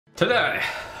Today,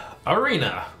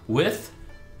 Arena with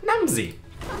jnZaneHD.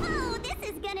 Oh, this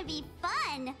is gonna be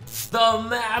fun! The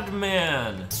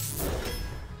Madman!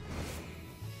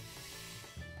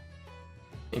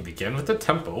 We begin with the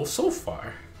tempo so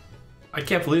far. I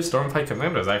can't believe Stormpike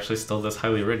Commando is actually still this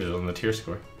highly rated on the tier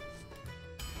score.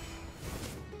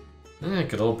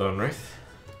 Good old Bone Wraith.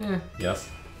 Yes.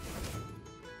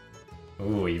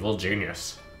 Ooh, Evil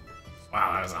Genius.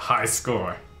 Wow, that is a high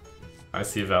score. I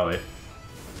see Valley.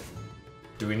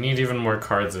 Do we need even more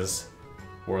cards as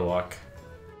Warlock?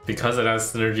 Because it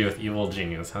has synergy with Evil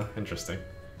Genius, huh? Interesting.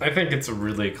 I think it's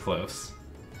really close.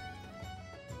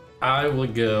 I will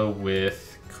go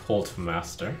with Cult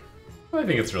Master. I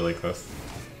think it's really close.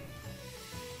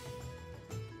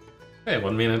 Hey,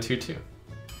 1 mana 2/2.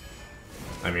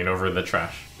 I mean, over the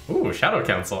trash. Ooh, Shadow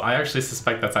Council. I actually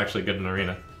suspect that's actually good in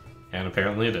Arena. And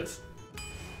apparently it is.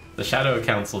 The Shadow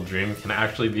Council dream can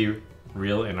actually be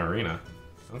real in Arena.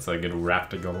 That's a good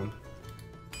Raptor-Golem.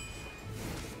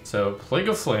 So, Plague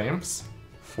of Flames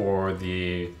for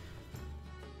the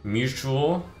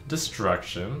Mutual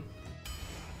Destruction.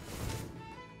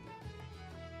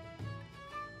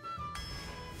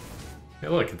 Hey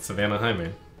look, it's Savannah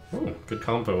Highmane. Ooh, good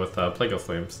combo with Plague of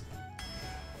Flames.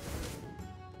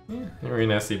 Yeah, very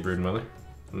nasty Broodmother.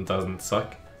 It doesn't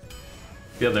suck.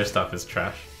 The other stuff is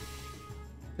trash.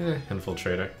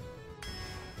 Infiltrator.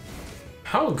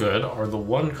 How good are the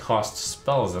 1-cost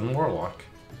spells in Warlock?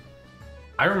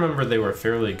 I remember they were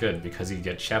fairly good because you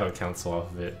get Shadow Council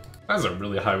off of it. That's a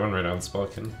really high one right on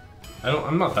Spellkin.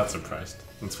 I'm not that surprised.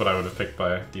 That's what I would have picked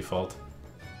by default.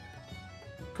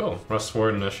 Cool,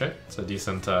 Rustward Initiate. It's a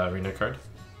decent arena card.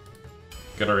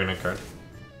 Good arena card.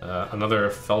 Another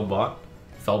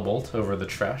Fellbolt over the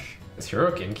trash. Is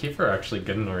Heroic Innkeeper actually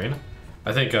good in arena?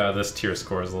 I think this tier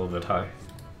score is a little bit high.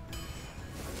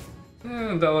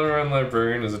 Dalaran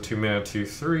Librarian is a 2 mana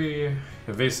 2/3.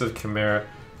 Evasive Chimera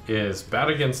is bad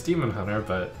against Demon Hunter,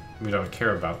 but we don't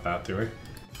care about that, do we?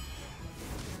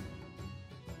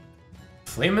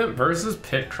 Flamement versus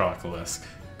Pit Crocolisk.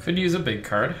 Could use a big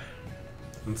card.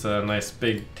 It's a nice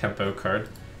big tempo card.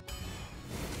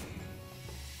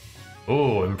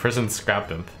 Ooh, Imprisoned Scrap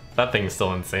Imp. That thing's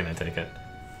still insane, I take it.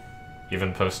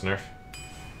 Even post-nerf.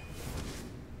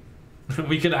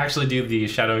 We could actually do the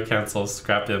Shadow Council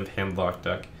Scrap Imp Handlock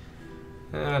deck.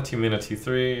 2 mana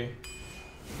 2/3.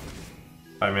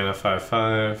 5 mana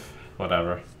 5/5.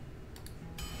 Whatever.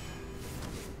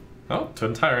 Oh,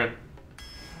 Twin Tyrant.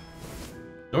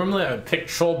 Normally I would pick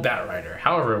Troll Batrider.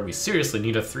 However, we seriously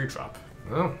need a 3-drop.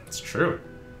 Well, it's true.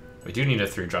 We do need a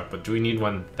 3-drop, but do we need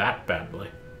one that badly?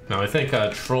 Now I think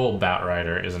Troll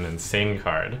Batrider is an insane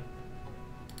card.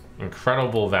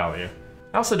 Incredible value.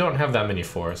 I also don't have that many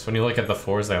 4s. When you look at the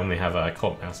 4s, I only have a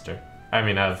Cult Master. I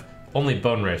mean, I have only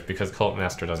Bone Wraith because Cult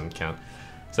Master doesn't count.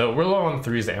 So we're low on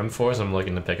 3s and 4s. I'm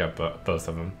looking to pick up both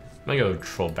of them. I'm gonna go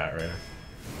Troll Batrider.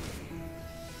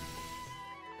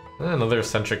 Another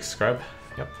Eccentric Scrub.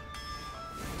 Yep.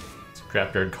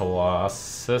 Scrapyard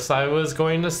Colossus, I was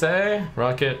going to say.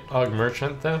 Rocket Og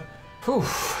Merchant, though. Whew.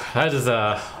 That is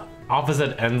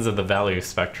opposite ends of the value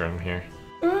spectrum here.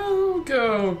 I'll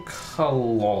go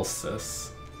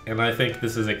Colossus. And I think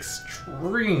this is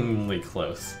extremely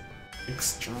close.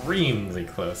 Extremely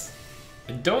close.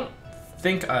 I don't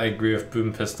think I agree with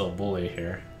Boom Pistol Bully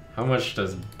here. How much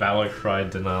does Battlecry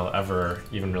Denial ever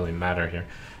even really matter here?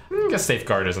 I guess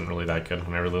Safeguard isn't really that good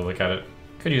when I really look at it.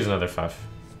 Could use another 5.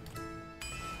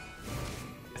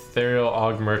 Ethereal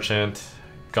Og Merchant,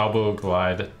 Gobbo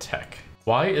Glide Tech.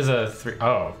 Why is a 3?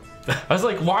 Oh, I was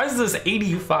like, why is this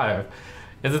 85?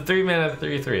 It's a 3 mana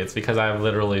 3/3. It's because I have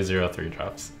literally 0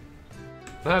 3-drops.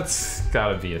 That's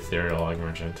gotta be Ethereal Og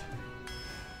Merchant.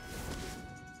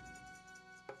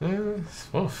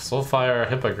 Oh, Soulfire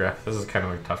Hippogriff. This is kind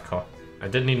of a tough call. I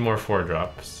did need more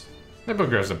 4-drops.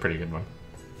 Hippogriff's a pretty good one.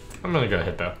 I'm gonna go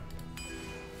Hippo.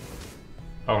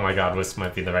 Oh my god, Wisp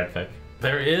might be the right pick.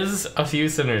 There is a few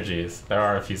synergies. There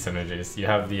are a few synergies. You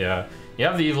have the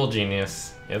Evil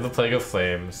Genius. You have the Plague of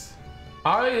Flames.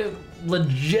 I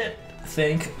legit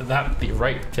think that the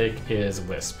right pick is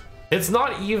Wisp. It's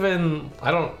not even.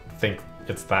 I don't think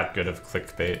it's that good of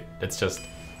clickbait. It's just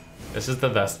the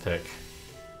best pick.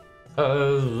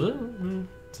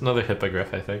 It's another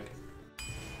Hippogriff, I think.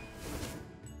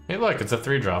 Hey, look, it's a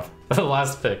 3-drop. The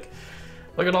last pick.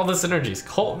 Look at all the synergies.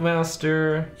 Cult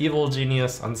Master, Evil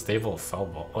Genius, Unstable,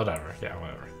 Fellbolt, whatever. Yeah,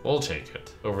 whatever. We'll take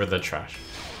it over the trash.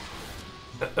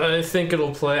 I think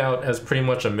it'll play out as pretty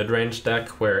much a mid-range deck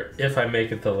where if I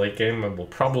make it to late game, I will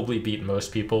probably beat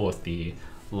most people with the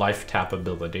life tap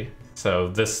ability. So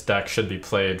this deck should be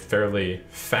played fairly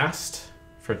fast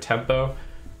for tempo,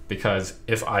 because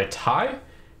if I tie,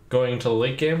 going to the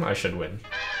late game, I should win.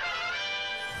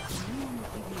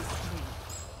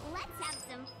 Let's have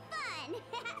some fun.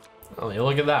 Oh,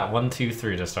 look at that. 1, 2,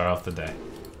 3 to start off the day.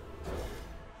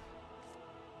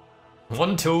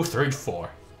 1, 2, 3, 4.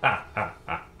 Ah, ah,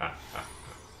 ah, ah, ah.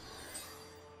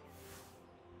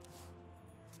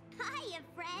 Hiya,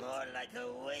 friend. More like a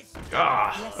wisp.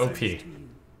 Ah, OP.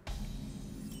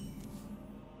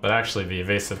 But actually, the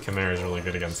evasive Chimera is really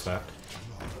good against that.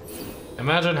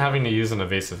 Imagine having to use an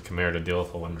evasive Chimera to deal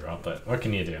with a 1-drop, but what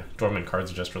can you do? Dormant cards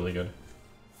are just really good.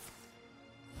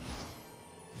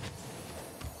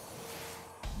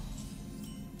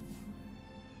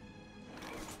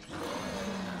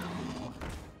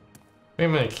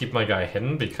 I'm gonna keep my guy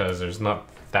hidden because there's not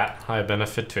that high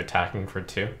benefit to attacking for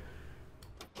 2.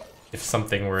 If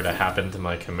something were to happen to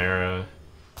my Chimera,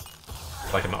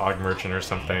 like an Og Merchant or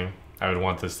something, I would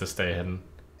want this to stay hidden.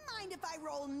 Mind if I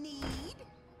roll need?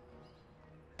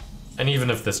 And even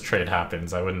if this trade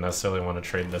happens, I wouldn't necessarily want to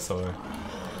trade this away.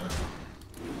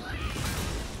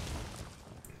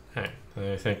 Hey,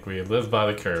 I think we live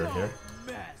by the curve here.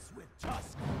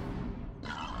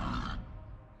 I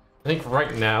think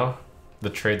right now, the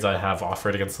trades I have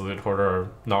offered against the Loot Hoarder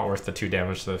are not worth the 2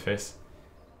 damage to the face.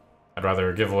 I'd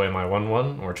rather give away my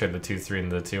 1-1 or trade the 2-3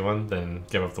 and the 2-1 than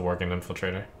give up the Worgen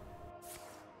Infiltrator.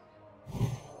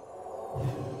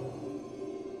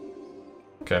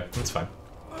 Okay, that's fine.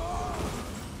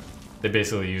 They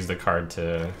basically use the card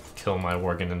to kill my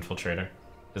Worgen Infiltrator,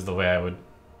 is the way I would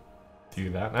view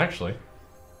that. Actually,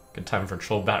 good time for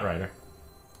Troll Batrider.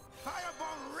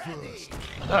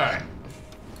 Alright.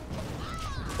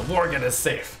 The Worgen is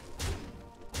safe.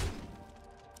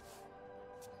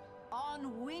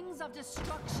 On wings of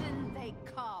destruction they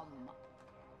come.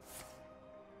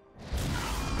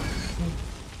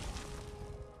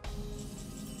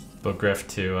 Bogriff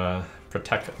to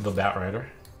protect the Batrider.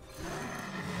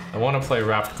 I want to play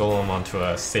Wrapped Golem onto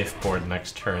a safe board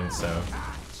next turn, so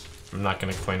I'm not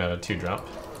going to coin out a 2-drop.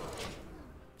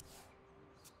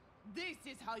 This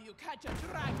is how you catch a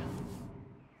dragon.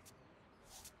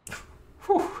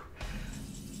 Whew.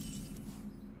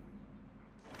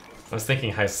 I was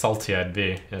thinking how salty I'd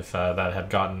be if that had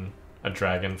gotten a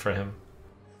dragon for him.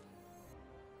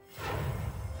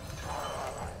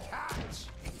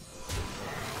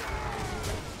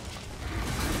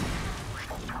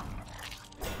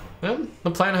 And the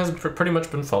plan has pretty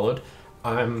much been followed.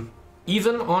 I'm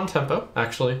even on tempo,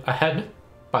 actually, ahead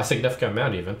by a significant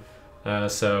amount even.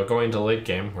 So going to late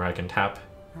game where I can tap,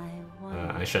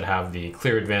 I should have the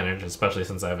clear advantage, especially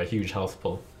since I have a huge health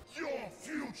pool. Your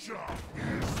future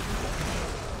is...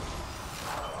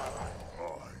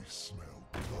 I smell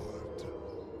blood.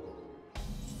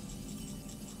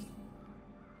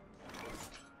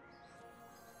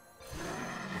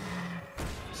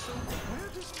 So where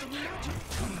does the magic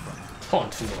come from?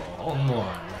 Contour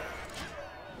online.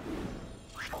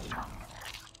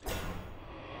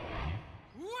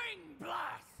 Wing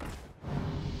blast.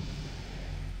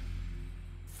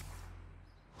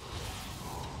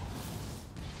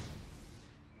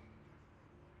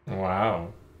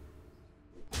 Wow.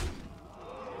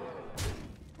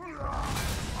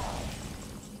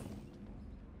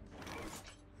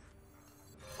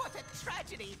 What a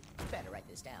tragedy. Better write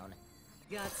this down.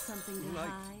 Got something to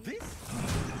hide? This?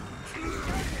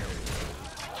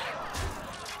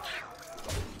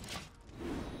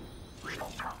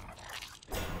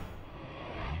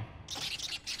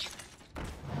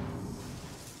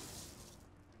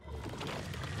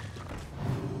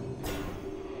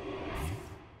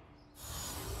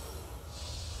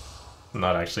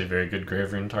 Not actually a very good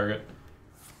Grave Rune target.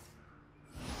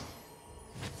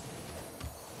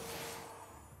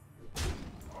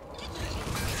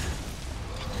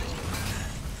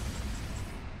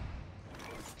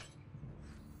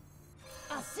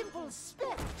 A simple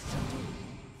spell.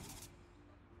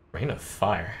 Rain of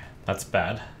Fire. That's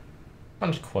bad.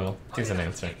 Punch Coil. Use an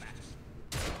answer.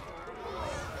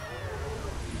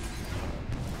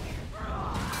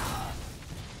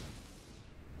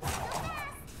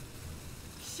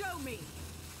 Show me.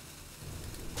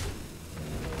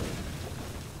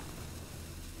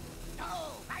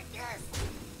 Oh, I guess.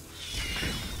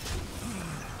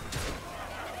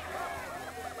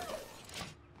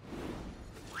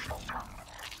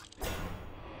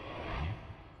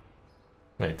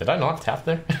 Wait, did I not tap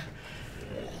there?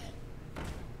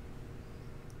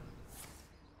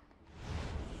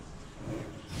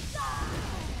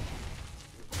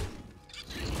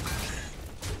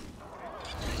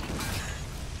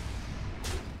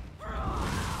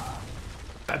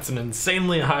 That's an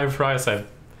insanely high price I've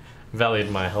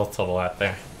valued my health total at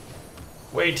there.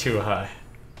 Way too high.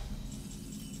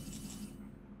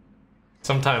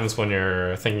 Sometimes when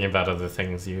you're thinking about other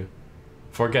things, you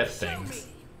forget things.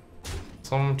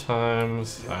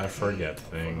 Sometimes I forget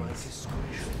things.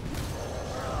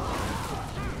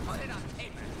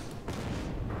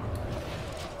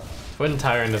 Twin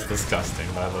Tyrant is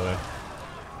disgusting, by the way.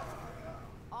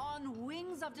 On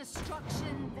wings of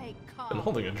destruction they come. Been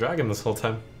holding a dragon this whole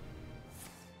time.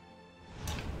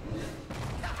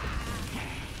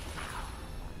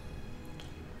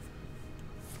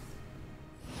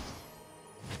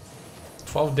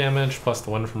 $12 damage plus the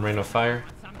 1 from Rain of Fire.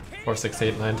 4, 6,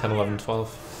 8, 9, 10, 11,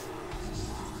 12.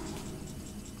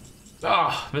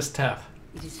 Ah, missed tap.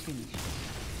 It is finished.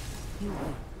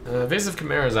 Evasive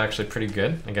Chimera is actually pretty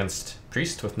good against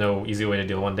Priest with no easy way to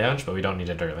deal 1 damage, but we don't need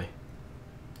it early.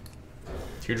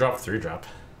 2-drop, 3-drop.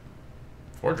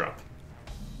 4-drop.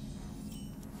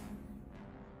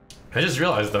 I just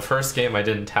realized the first game I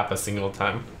didn't tap a single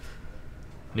time.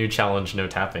 New challenge, no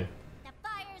tapping. The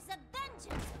fires of vengeance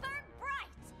burn bright.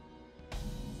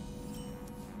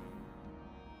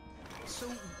 So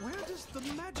where does the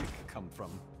magic come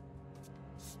from?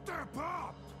 Step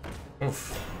up!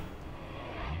 Oof.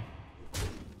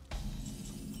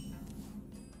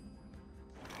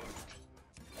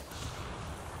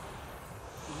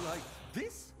 Like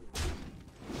this?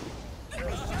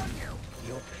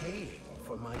 You're paying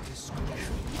for my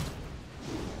discretion.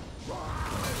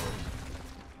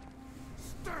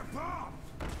 Step up!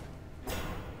 The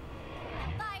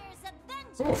fires of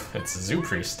vengeance. Oof, it's Zoo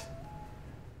Priest.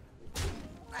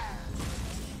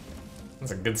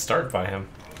 That's a good start by him.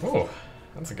 Oh,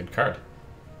 that's a good card.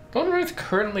 Bone Wraith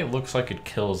currently looks like it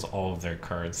kills all of their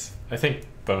cards. I think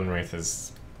Bone Wraith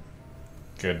is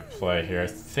good play here. I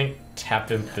think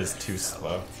Tap Imp is too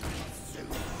slow.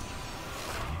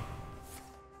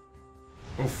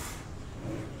 Oof.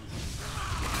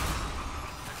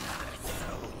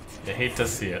 You hate to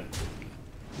see it.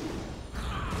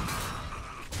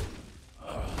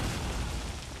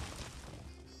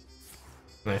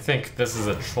 And I think this is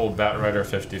a Troll Bat Rider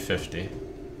 50-50.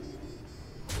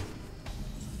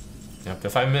 Yep,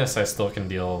 if I miss, I still can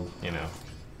deal, you know,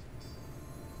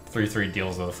 3-3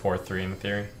 deals with a 4-3 in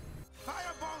theory.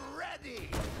 Fireball ready!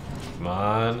 Come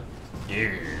on. Yeah.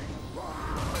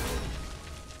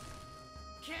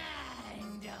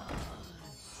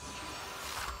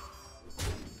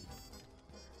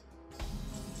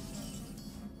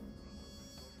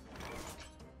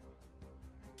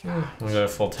 We got a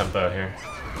full tempo here.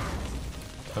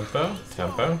 Tempo,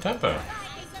 tempo, tempo.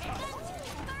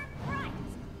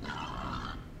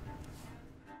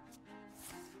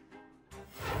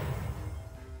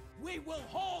 We will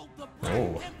hold the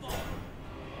Oh. temple.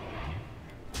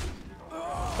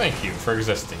 Thank you for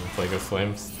existing, Plague of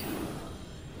Flames.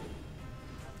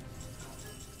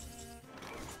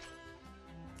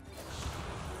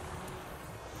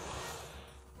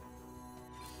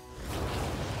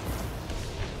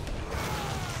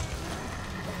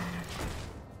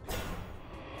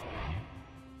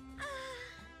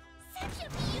 Such a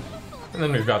beautiful. And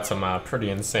then we've got some pretty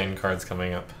insane cards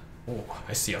coming up. Oh,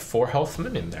 I see a 4 health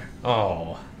minion there.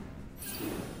 Oh.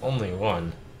 Only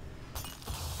one.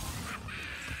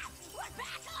 We're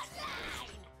back online.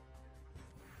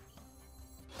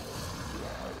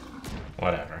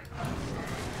 Whatever.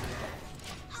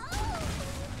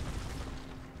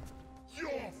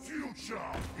 Your future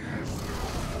is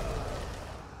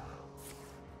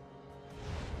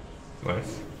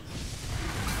Nice.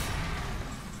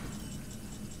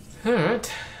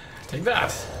 Alright. Take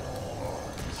that.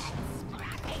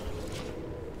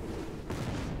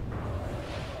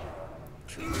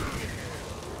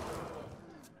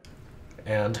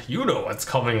 And you know what's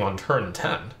coming on turn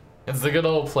 10. It's the good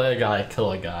old play a guy,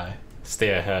 kill a guy.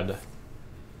 Stay ahead.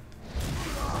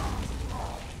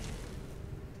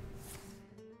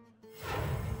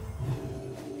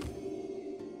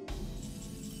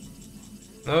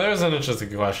 Now there's an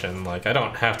interesting question, like I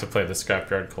don't have to play the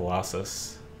Scrapyard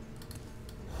Colossus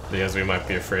because we might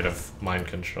be afraid of mind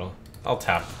control. I'll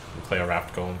tap and play a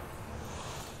Wrapped Golem.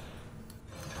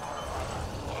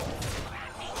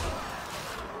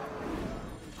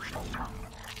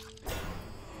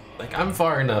 Like I'm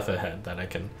far enough ahead that I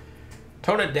can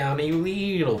tone it down a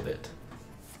little bit.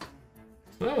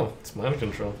 Oh, it's mind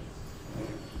control.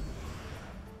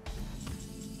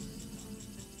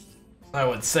 I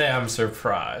would say I'm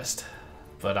surprised,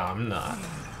 but I'm not.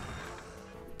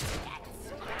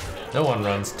 No one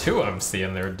runs 2 MC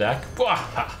in their deck.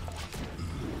 Bwah!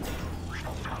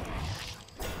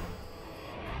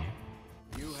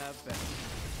 You have been.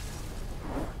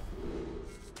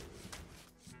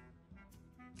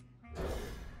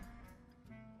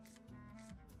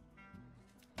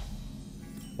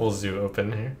 We'll Zoo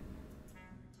open here.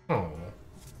 Oh.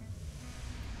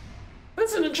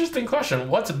 That's an interesting question.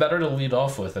 What's better to lead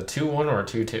off with, a 2-1 or a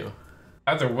 2-2?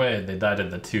 Either way, they died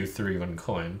at the 2-3 when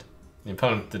coined. The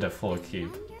opponent did a full keep.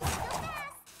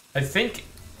 I think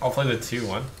I'll play the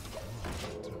 2-1.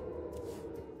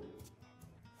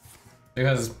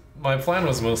 Because my plan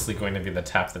was mostly going to be the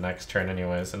tap the next turn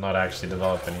anyways, and not actually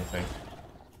develop anything.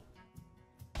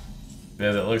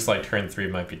 Because it looks like turn 3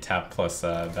 might be tap plus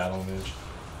battle mage.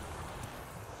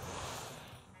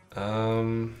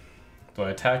 Do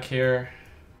I attack here?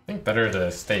 I think better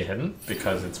to stay hidden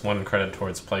because it's 1 credit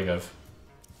towards Plague of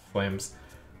Flames.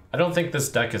 I don't think this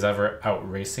deck is ever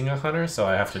outracing a hunter, so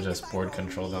I have to just board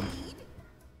control them.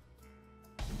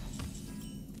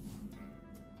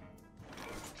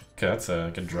 Okay, that's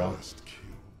a good draw.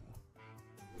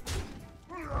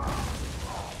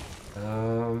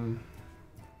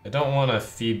 I don't want to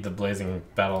feed the Blazing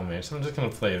Battle Mage, so I'm just going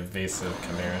to play Evasive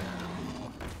Chimera.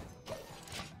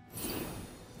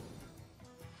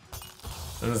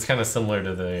 And it's kind of similar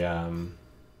to the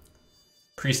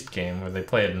Priest game, where they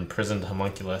played Imprisoned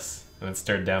Homunculus, and it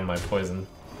stirred down my poison.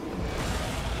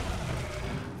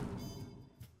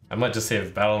 I might just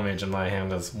save Battle Mage in my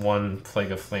hand as 1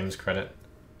 Plague of Flames credit.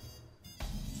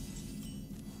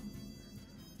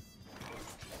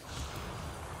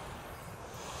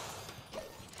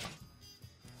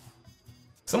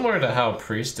 Similar to how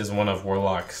Priest is one of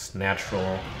Warlock's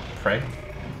natural prey,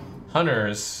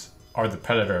 Hunters are the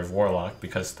predator of Warlock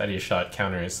because Steady Shot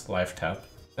counters life tap.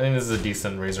 I think this is a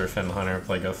decent Razorfin Hunter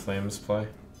Plague of Flames play.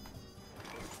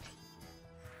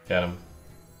 Get him.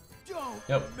 Don't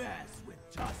Yep. mess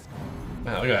with Tusk.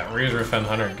 Man, look at that Razorfin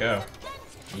Hunter go.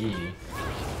 Eee.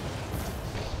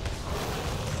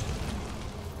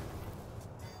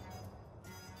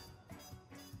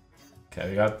 Okay,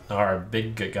 we got our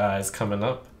big guys coming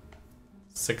up.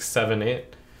 6, 7,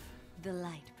 8. The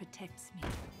light protects me.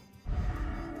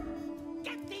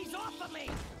 Get these off of me!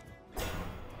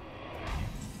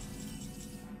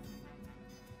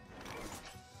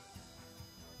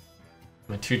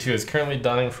 My 2-2 is currently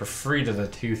dying for free to the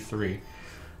 2-3.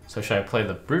 So should I play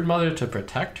the Broodmother to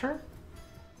protect her?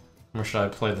 Or should I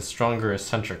play the stronger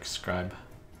Eccentric Scribe?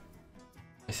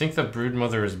 I think the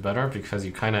Broodmother is better because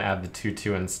you kind of add the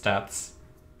 2-2 in stats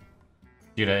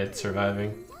due to it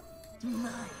surviving.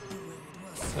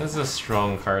 This is a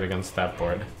strong card against that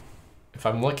board. If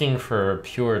I'm looking for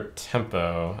pure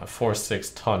tempo, a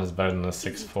 4-6 ton is better than a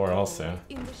 6-4 also.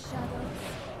 In the shadows.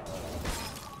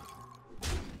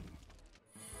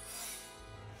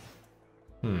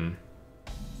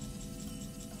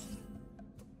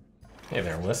 Hey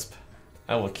there, Wisp.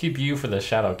 I will keep you for the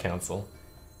Shadow Council.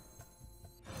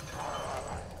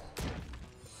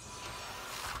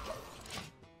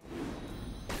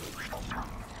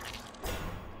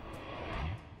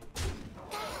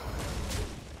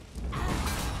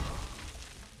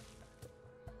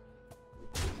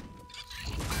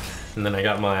 And then I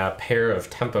got my pair of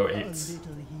tempo 8s.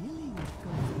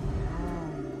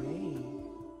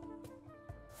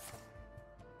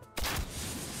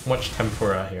 Much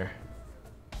tempura here.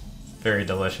 Very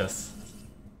delicious.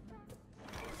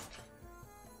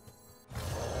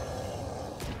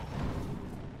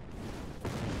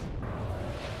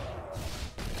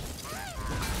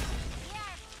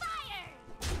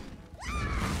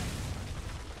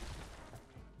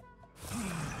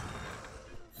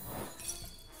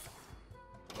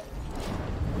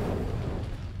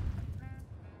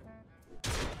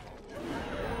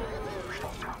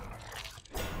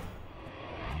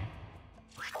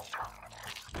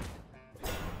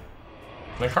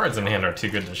 My cards in hand are too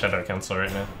good to Shadow Council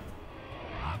right now.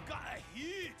 I've got a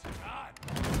huge card.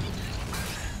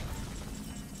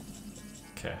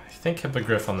 Okay, I think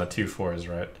Hippogriff on the 2-4 is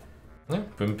right. Yeah,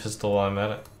 Boom Pistol while I'm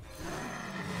at it.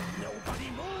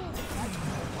 Nobody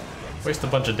move. Waste a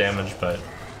bunch of damage, but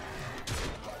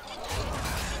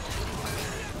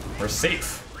we're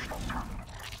safe.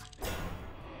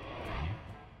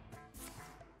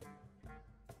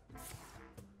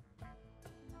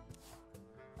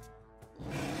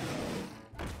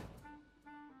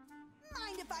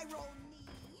 Mind if I roll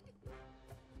need?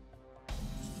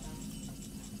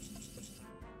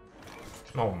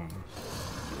 Oh.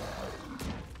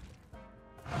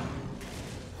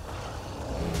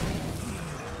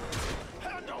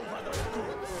 Hand over the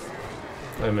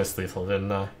goods. I missed lethal,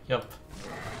 didn't I? Yep.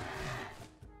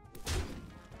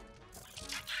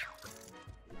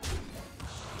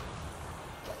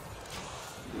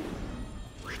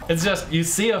 It's just, you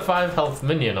see a 5 health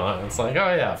minion on it, it's like,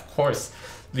 oh yeah, of course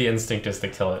the instinct is to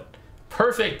kill it.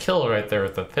 Perfect kill right there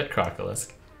with the Pit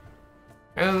Crocolisk.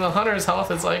 And then the Hunter's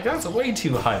health is like, that's way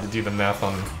too high to do the math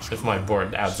on if my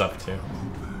board adds up to.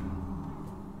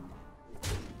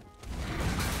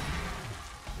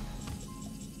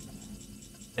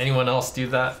 Anyone else do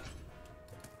that?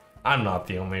 I'm not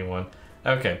the only one.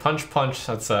 Okay, punch punch,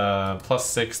 that's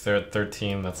 +6, they're at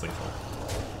 13, that's lethal.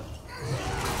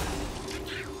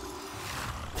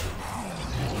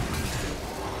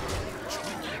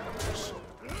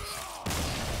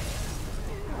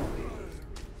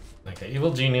 Okay,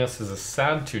 Evil Genius is a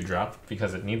sad 2-drop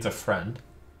because it needs a friend,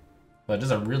 but it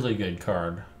is a really good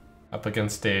card. Up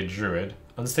against a Druid.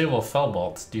 Unstable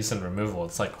Fellbolt's decent removal,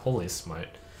 it's like Holy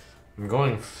Smite. I'm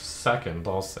going second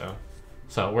also,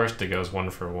 so at worst it goes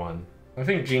 1 for 1. I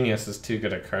think Genius is too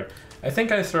good a card. I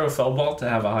think I throw Fellbolt to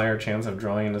have a higher chance of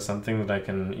drawing into something that I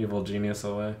can Evil Genius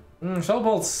away.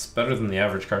 Fellbolt's better than the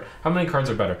average card. How many cards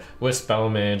are better? Wisp,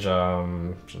 Battlemage,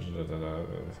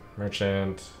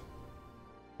 Merchant...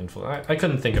 I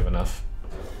couldn't think of enough.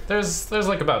 There's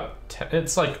like about 10,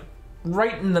 it's like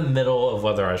right in the middle of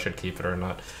whether I should keep it or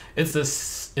not. It's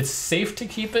safe to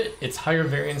keep it, it's higher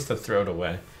variance to throw it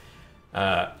away.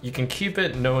 You can keep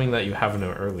it knowing that you have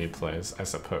no early plays, I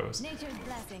suppose. Nature's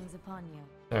blessings upon you.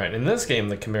 Alright, in this game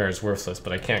the Chimera is worthless,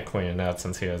 but I can't coin it out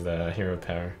since he has the hero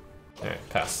power. Alright,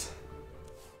 pass.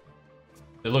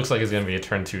 It looks like it's gonna be a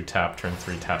turn 2 tap, turn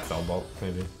 3 tap Fellbolt,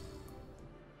 maybe.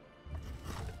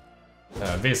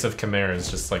 Evasive Chimera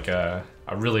is just like a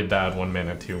really bad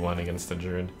 1-mana 2/1 against the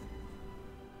Druid.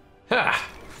 Ha!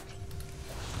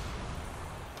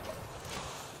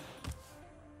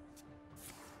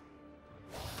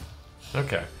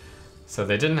 Okay, so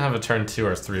they didn't have a turn 2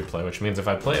 or 3 play, which means if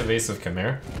I play Evasive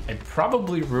Chimera, I'd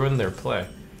probably ruin their play.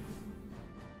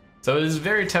 So it is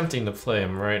very tempting to play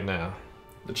him right now.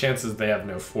 The chances they have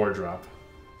no 4-drop,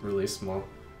 really small.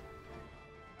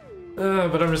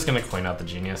 But I'm just gonna coin out the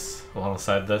Genius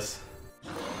alongside this.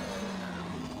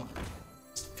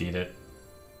 Just feed it.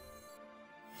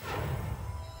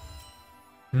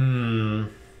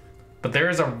 But there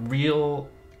is a real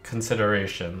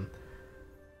consideration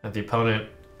that the opponent...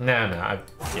 yeah,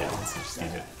 let's just feed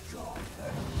it.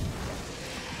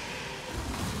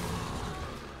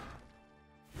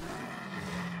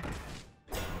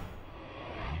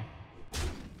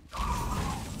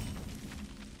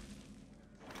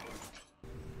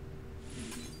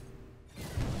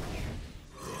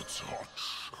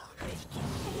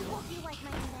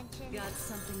 Got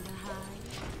something to hide?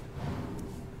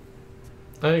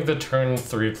 I think the turn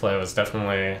 3 play was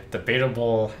definitely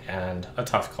debatable and a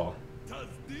tough call.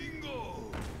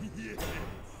 Tastingo! Yes.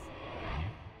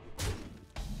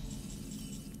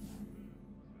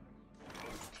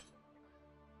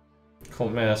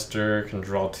 Cult Master can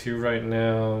draw 2 right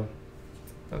now.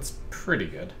 That's pretty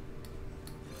good.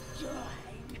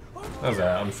 That was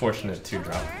an unfortunate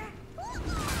 2-drop.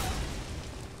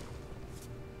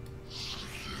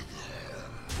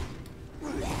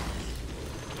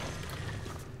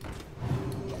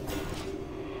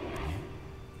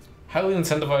 Highly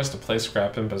incentivized to play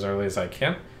Scrap Imp as early as I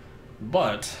can,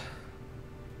 but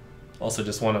also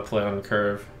just want to play on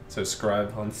curve, so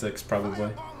Scribe on 6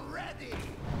 probably.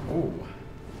 Ooh.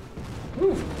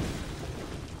 Ooh.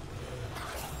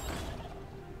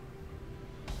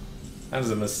 That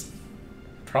was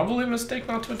probably a mistake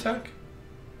not to attack.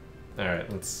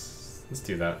 Alright, let's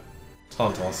do that.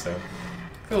 Taunt also.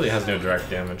 Clearly has no direct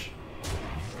damage.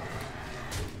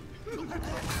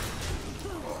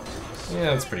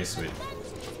 Yeah, that's pretty sweet.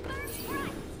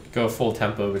 Go full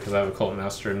tempo because I have a Cult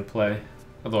Master in play.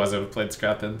 Otherwise I would have played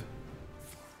Scrap Imp.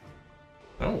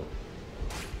 Oh.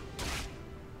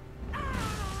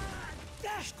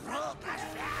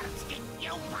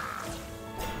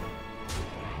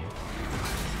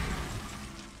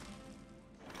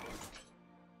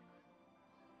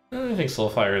 I think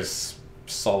Soulfire is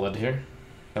solid here.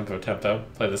 Tempo, tempo.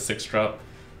 Play the 6-drop.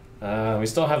 We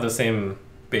still have the same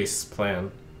base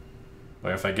plan,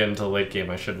 where if I get into the late game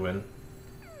I should win.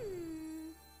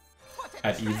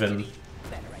 At even.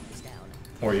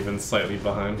 Or even slightly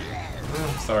behind.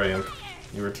 Oh, sorry, Imp.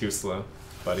 You were too slow,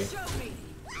 buddy.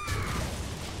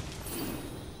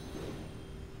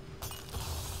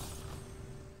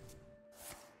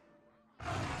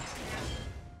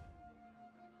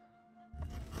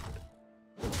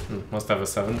 Must have a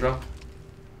 7-drop.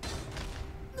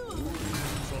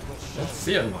 Let's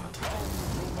see a lot.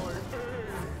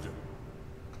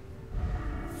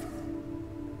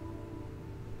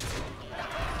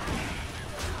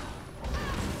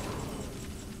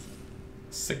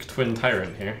 Sick Twin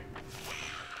Tyrant here.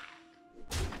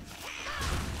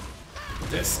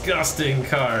 Disgusting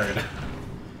card.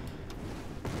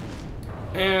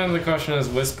 And the question is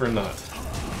Wisp or not.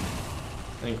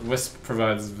 I think Wisp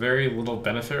provides very little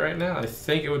benefit right now. I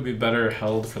think it would be better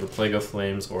held for the Plague of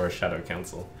Flames or a Shadow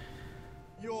Council.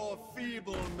 Your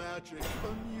feeble magic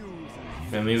amuses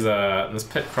And these this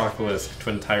Pit Crocolisk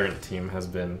Twin Tyrant team has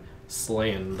been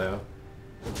slaying though.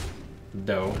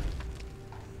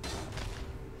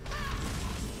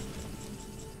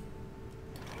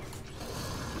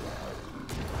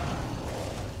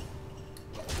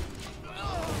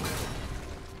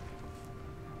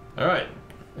 Alright,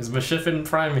 is Mashifin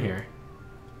Prime here?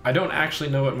 I don't actually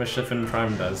know what Mashifin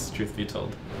Prime does, truth be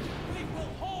told.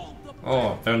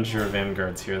 Oh, found your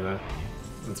Vanguards here though.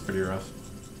 That's pretty rough.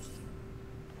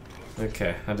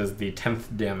 Okay, that is the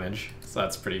 10th damage, so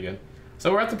that's pretty good.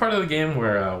 So we're at the part of the game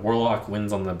where Warlock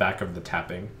wins on the back of the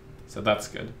tapping, so that's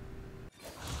good.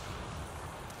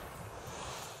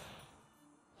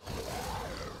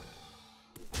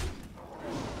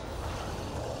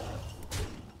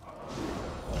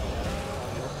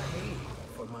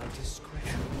 For my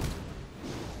discretion.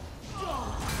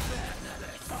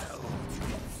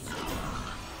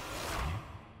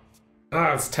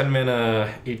 Ah, it's 10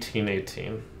 mana,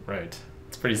 18/18. Right.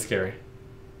 It's pretty scary.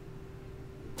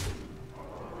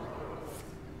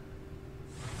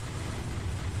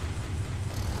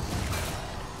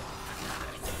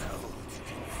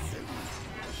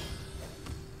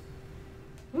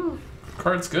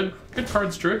 Cards good. Good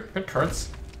cards, Drew. Good cards.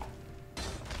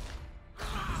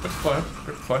 Good play.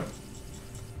 Good play.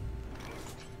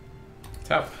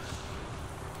 Tap.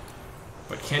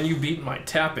 But can you beat my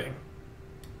tapping?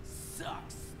 Suck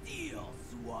steel,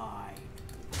 swine.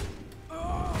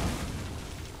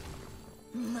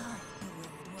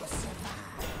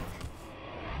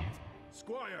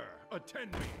 Squire,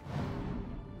 attend me.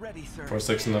 Ready, sir.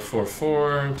 4/6 into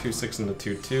 4/4, 2/6 into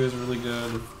 2/2 is really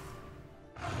good.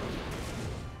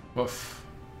 Woof.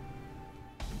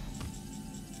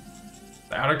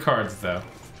 Out of cards though.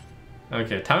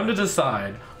 Okay, time to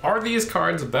decide. Are these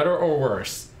cards better or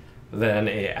worse than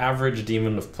a average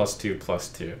demon with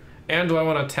 +2/+2? And do I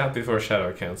want to tap before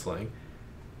shadow canceling?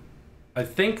 I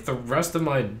think the rest of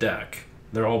my deck,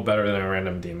 they're all better than a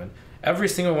random demon. Every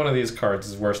single one of these cards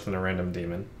is worse than a random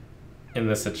demon in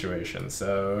this situation,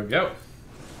 so go.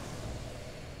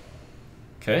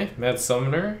 Okay, Mad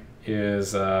Summoner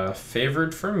is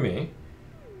favored for me.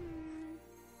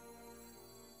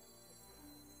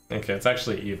 Okay, it's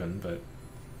actually even, but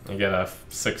I get a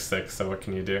 6/6, so what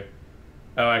can you do?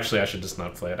 Oh, actually, I should just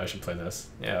not play it. I should play this.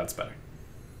 Yeah, that's better.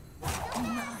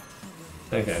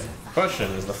 Okay, question,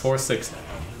 is the 4/6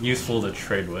 useful to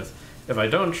trade with? If I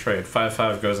don't trade,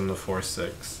 5/5 goes into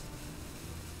 4/6.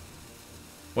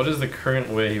 What is the current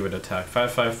way he would attack?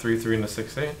 5/5, 3/3 into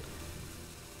 6/8?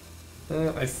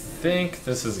 I think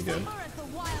this is good.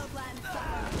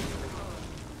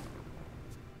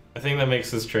 I think that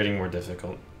makes this trading more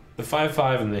difficult. The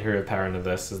 5/5 and the hero power into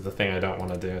this is the thing I don't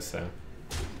want to do, so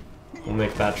we'll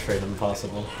make that trade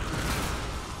impossible.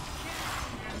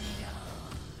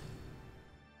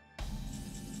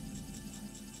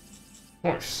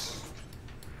 Horse.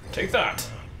 Take that!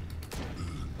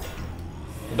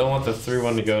 I don't want the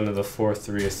 3/1 to go into the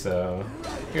 4/3, so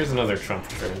here's another trump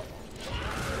trade.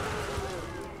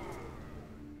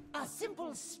 A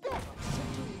simple spell.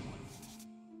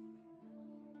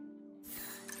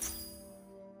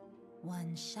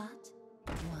 One shot,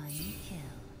 one kill.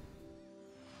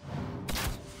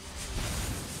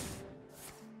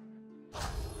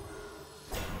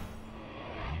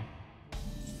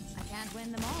 I can't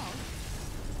win them all.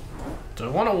 Do I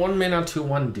want a 1-mana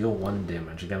 2/1 deal 1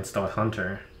 damage against a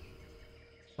hunter?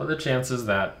 What are the chances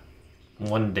that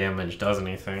 1 damage does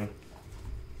anything?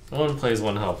 No one plays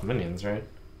 1 health minions, right?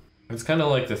 It's kind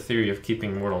of like the theory of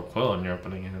keeping Mortal Coil in your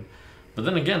opening hand. But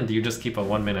then again, do you just keep a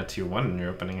 1-mana 2/1 in your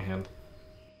opening hand?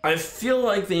 I feel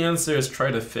like the answer is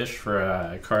try to fish for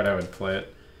a card I would play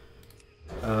it.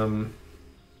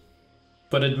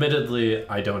 But admittedly,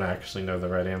 I don't actually know the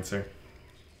right answer.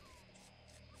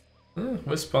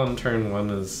 Wisp on turn 1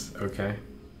 is okay.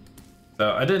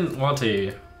 So I didn't want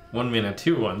a 1-mana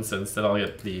 2/1, so instead I'll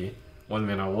get the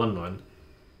 1-mana 1/1.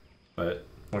 But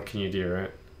what can you do,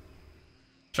 right?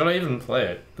 Should I even play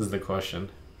it, is the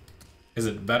question. Is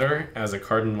it better as a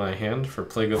card in my hand for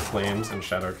Plague of Flames and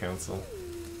Shadow Cancel?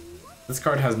 This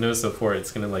card has no support,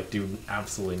 it's gonna like do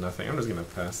absolutely nothing. I'm just gonna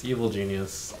pass. Evil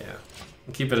Genius, yeah.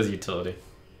 And keep it as utility.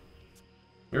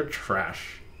 You're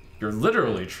trash. You're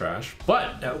literally trash,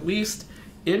 but at least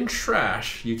in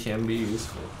trash you can be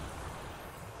useful.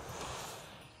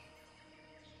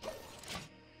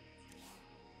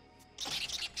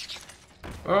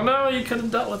 Oh no, you could have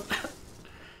dealt with that.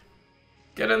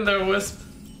 Get in there, Wisp.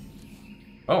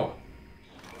 Oh.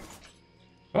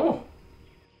 Oh.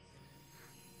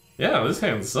 Yeah, this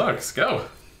hand sucks. Go.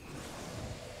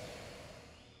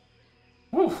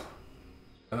 Woo.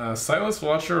 Silas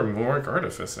Watcher or Morg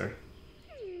Artificer.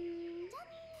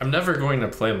 I'm never going to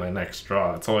play my next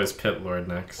draw. It's always Pit Lord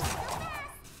next.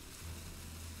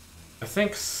 I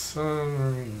think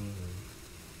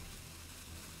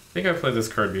I played this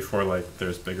card before, like,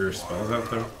 there's bigger spells out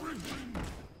there.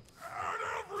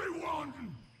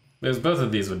 Because both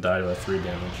of these would die by 3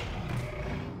 damage.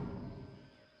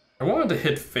 I wanted to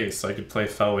hit face so I could play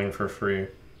Felwing for free,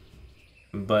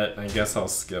 but I guess I'll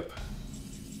skip.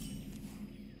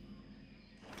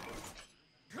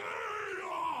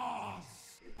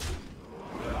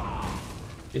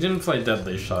 He didn't play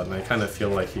Deadly Shot, and I kind of feel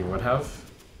like he would have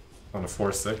on a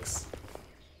 4/6.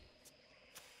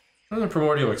 And the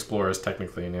Primordial Explorer is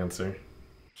technically an answer.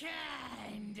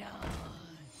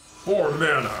 4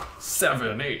 mana,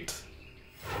 7/8.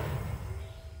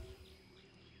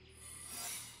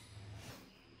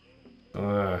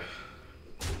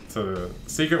 So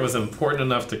secret was important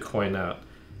enough to coin out.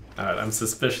 I'm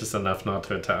suspicious enough not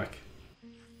to attack.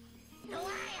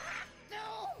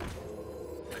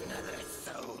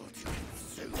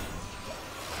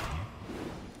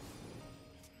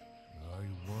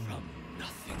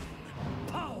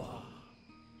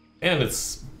 And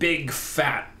it's big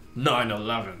fat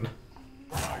 9/11.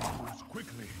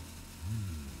 Quickly.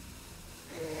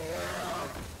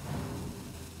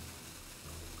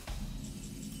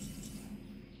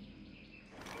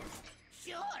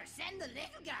 Sure, send the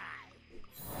little guy.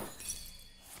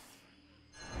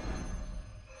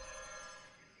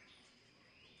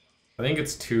 I think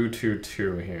it's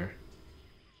 2/2/2 here.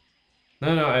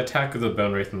 No, I attack with the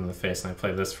Bone Wraith in the face and I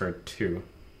play this for 2.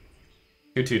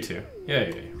 2/2/2. Yeah.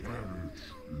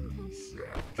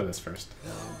 Play this first.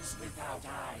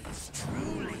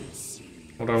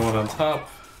 What do I want on top?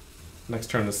 Next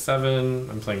turn is 7.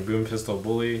 I'm playing Boom Pistol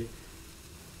Bully.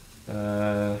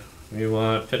 We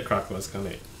want Pit Crocolisk on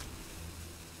 8.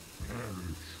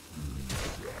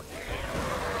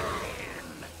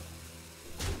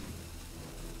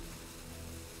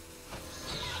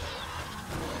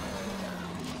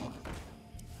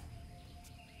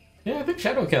 Yeah, I think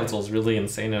Shadow Council is really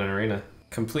insane in Arena.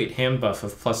 Complete hand buff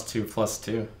of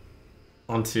 +2/+2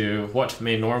 onto what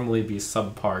may normally be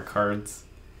subpar cards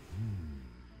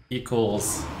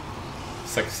equals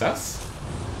success?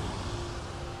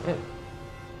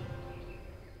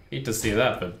 Hate to see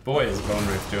that, but boy is Bone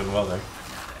Wraith doing well there.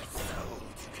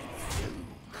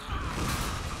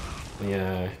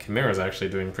 Yeah, Chimera's actually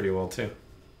doing pretty well too.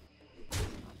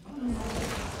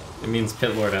 It means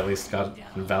Pit Lord at least got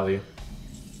value.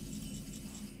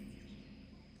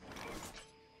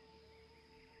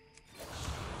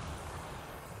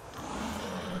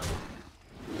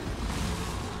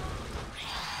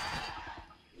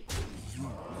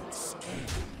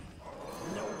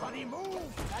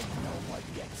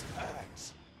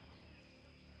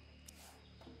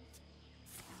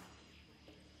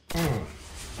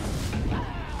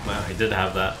 Wow, he did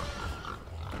have that.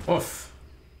 Oof.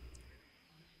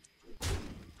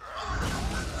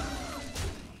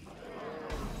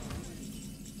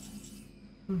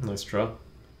 Nice draw.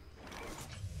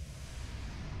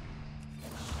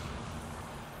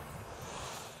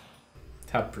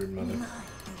 Tap Broodmother.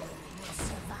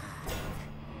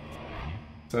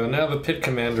 So now the Pit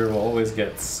Commander will always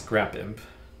get Scrap Imp.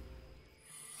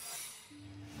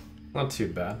 Not too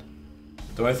bad.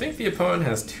 Though I think the opponent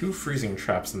has 2 freezing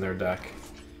traps in their deck.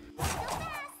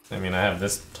 I mean, I have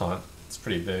this taunt. It's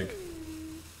pretty big.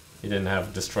 He didn't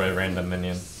have Destroy Random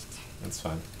Minion. That's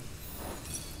fine.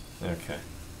 Okay.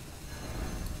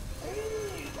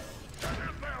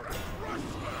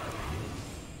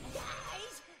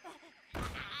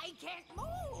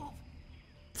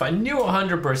 If I knew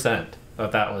 100%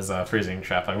 that that was a freezing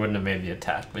trap, I wouldn't have made the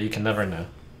attack, but you can never know.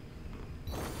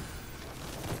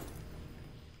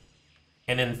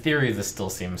 And in theory, this still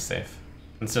seems safe.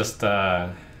 It's just,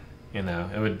 you know,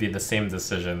 it would be the same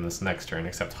decision this next turn,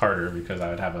 except harder because I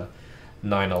would have a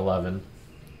 9/11.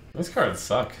 These cards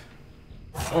suck.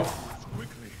 Oh,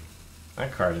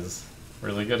 that card is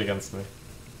really good against me.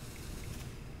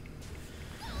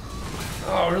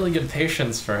 Oh, really good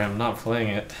patience for him not playing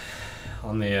it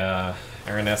on the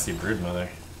Aranesi Broodmother.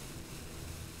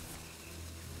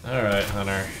 Alright,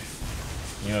 Hunter.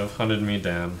 You have hunted me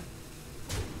down.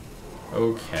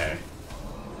 Okay.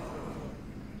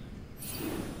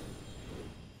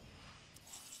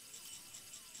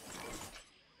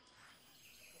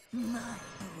 My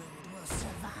brood will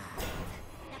survive.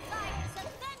 The fires of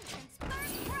vengeance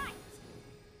burn bright.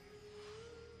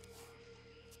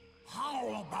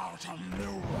 How about a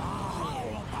new life? How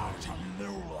about a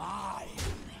new life?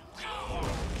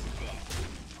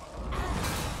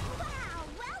 Wow,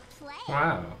 well played.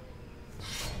 Wow.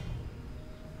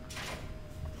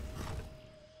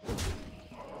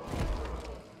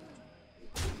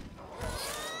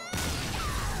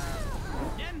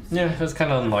 Yeah, it was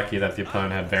kind of unlucky that the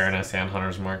opponent had Baroness and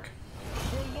Hunter's Mark.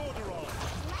 Let's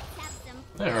have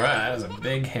some Alright, that was a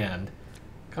big hand.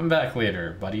 Come back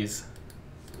later, buddies.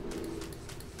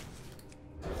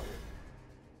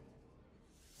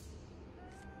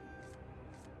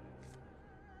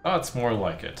 Oh, it's more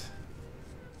like it.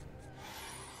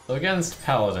 So against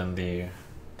Paladin, the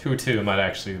 2-2 might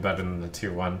actually be better than the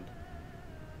 2-1.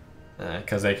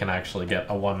 Because they can actually get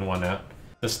a 1-1 out.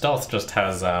 The stealth just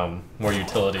has more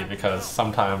utility because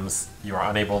sometimes you are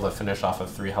unable to finish off a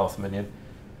 3 health minion.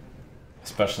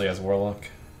 Especially as Warlock.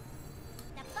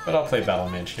 But I'll play Battle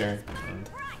Mage here. And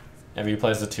if he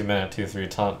plays the 2-mana 2-3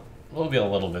 taunt, we'll be a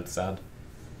little bit sad.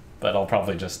 But I'll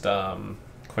probably just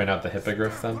coin out the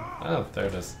Hippogriff then. Oh, there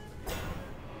it is.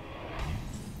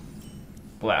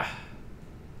 Blah.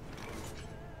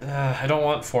 I don't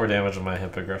want 4 damage on my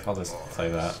Hippogriff, I'll just play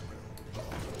that.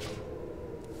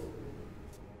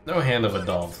 No Hand of a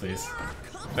Doll, please.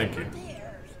 Thank you.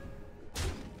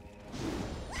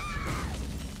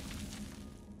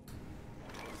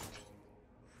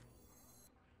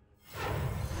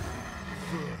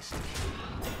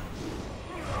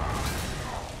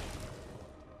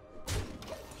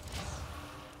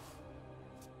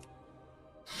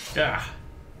 Yeah.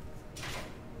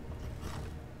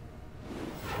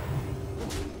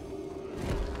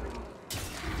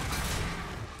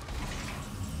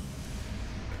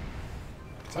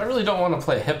 So I really don't want to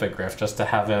play Hippogriff just to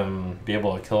have him be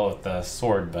able to kill it with the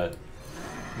sword, but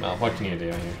well, what can you do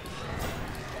here?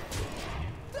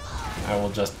 I will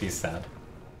just be sad.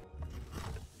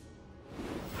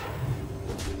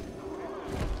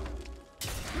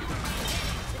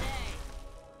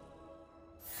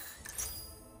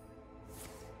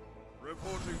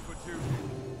 Reporting for duty.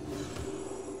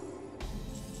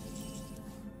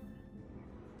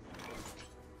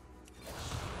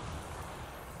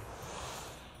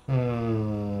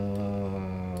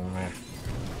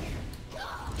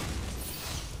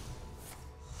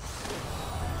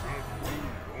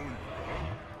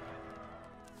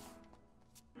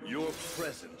 Your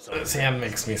presence. This hand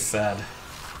makes me sad.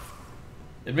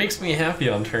 It makes me happy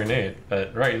on turn 8,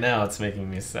 but right now it's making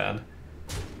me sad.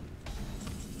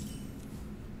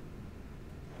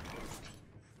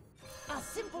 a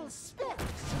simple spell.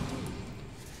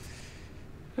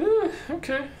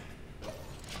 Okay.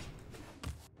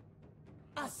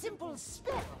 A simple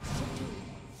spell.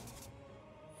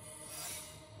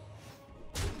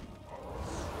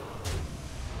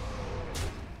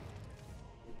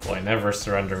 Boy, never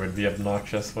surrender would be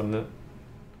obnoxious, wouldn't it?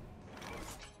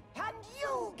 And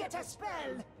you get a spell.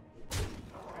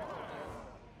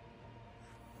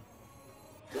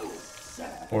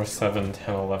 4, 7,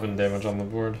 10, 11 damage on the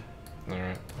board.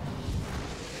 Alright.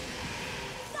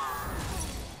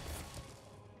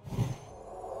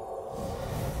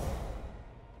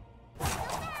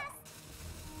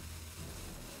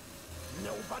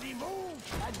 Nobody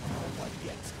moves and no one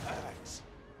gets hurt.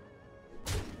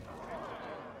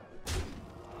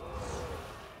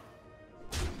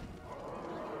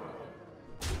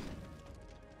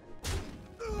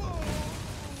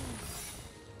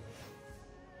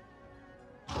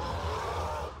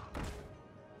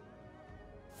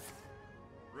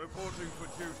 Reporting for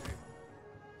duty.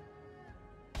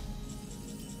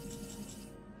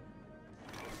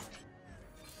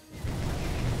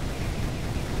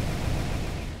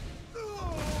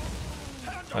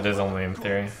 That is only in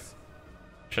theory.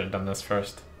 Should have done this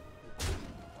first.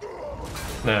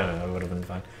 No, it would have been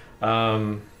fine.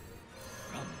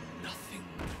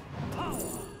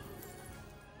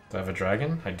 Do I have a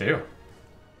dragon? I do.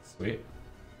 Sweet.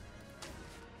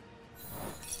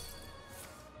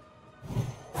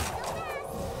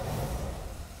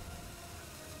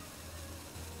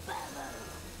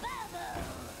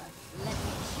 Let me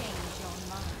change your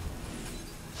mind.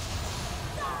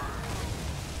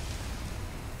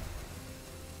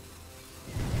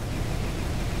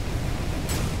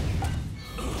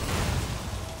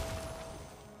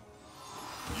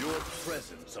 Your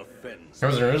presence offends. I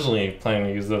was originally planning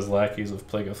to use those lackeys with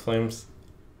Plague of Flames.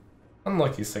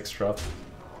 Unlucky 6-drop.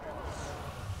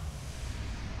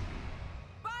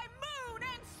 By moon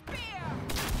and spear.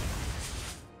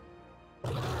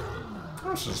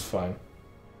 This is fine.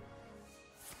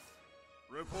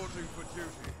 Reporting for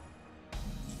duty.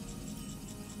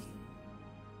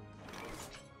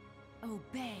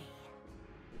 Obey.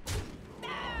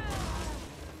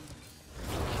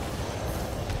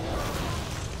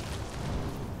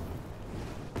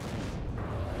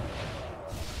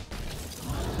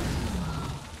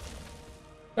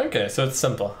 Okay, so it's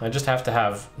simple. I just have to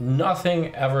have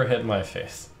nothing ever hit my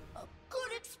face. A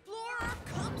good explorer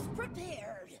comes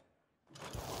prepared.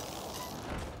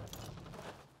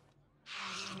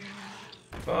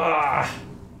 Ah!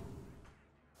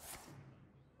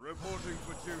 Reporting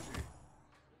for duty.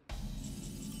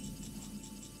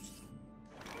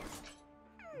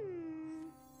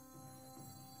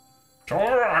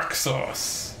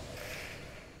 Joroxos!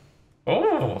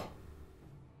 Oh!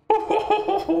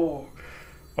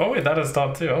 Oh wait, that is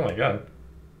top 2. Oh my god.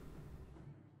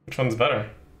 Which one's better?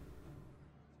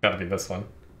 Gotta be this one.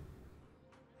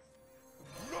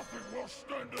 Nothing will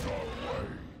stand in our way.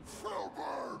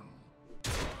 Fellburn!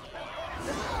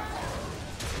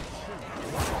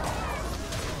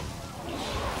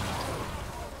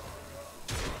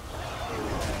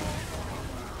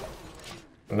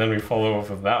 And then we follow up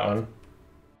with that one.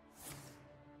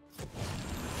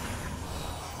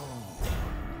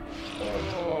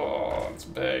 Oh, it's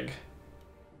big.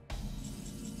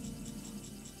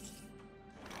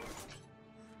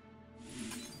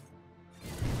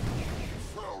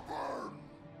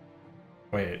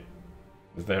 Wait,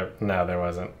 is there? No, there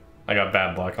wasn't. I got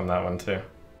bad luck on that one too.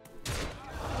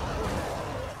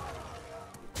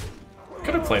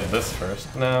 Could have played this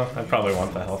first. No, I probably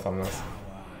want the health on this.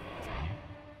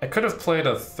 I could have played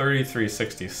a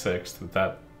 3366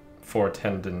 that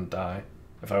 410 didn't die,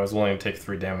 if I was willing to take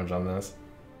 3 damage on this.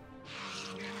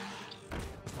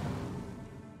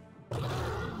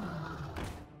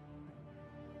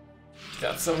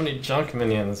 Got so many junk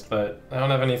minions, but I don't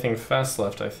have anything fast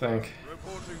left, I think.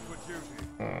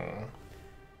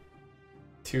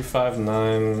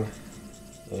 259.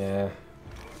 Yeah.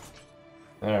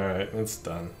 Alright, it's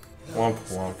done. Womp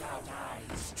womp.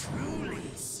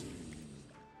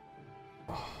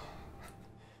 Oh.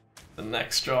 The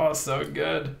next draw is so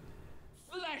good.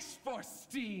 Flesh for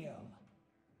steel.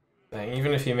 Dang,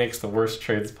 even if he makes the worst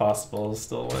trades possible, he'll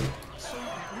still win. So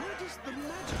where does the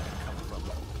magic come from?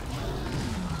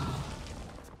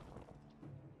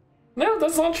 No,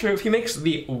 that's not true. If he makes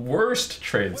the worst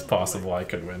trades possible, I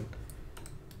could win.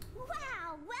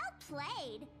 Wow, well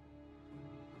played.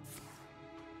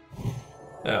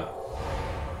 Yeah.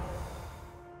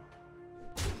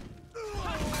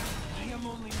 I am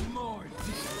only more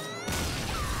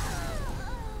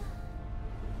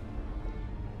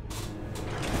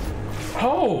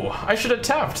Oh, I should have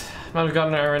tapped. Might have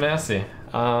gotten an Aranassi.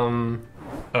 Oh,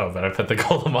 but I put the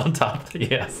golem on top.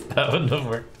 Yes, that wouldn't have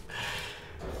worked.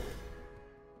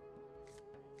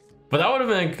 But that would have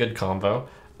been a good combo.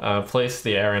 Place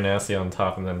the Aranassi on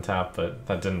top and then tap, but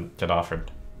that didn't get offered.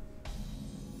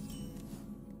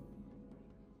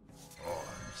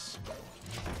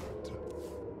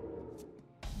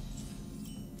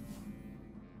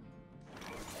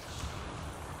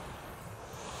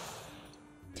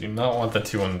 Do not want the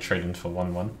 2-1 trade into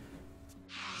 1-1.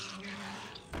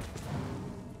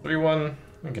 3-1,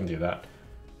 we can do that.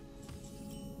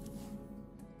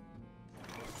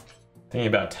 Thinking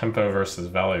about tempo versus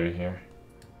value here.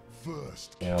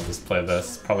 Yeah, I'll just play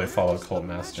this. Probably follow Cult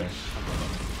Master.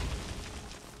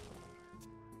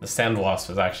 The Sand Wasp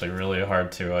is actually really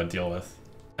hard to deal with.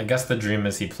 I guess the dream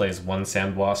is he plays 1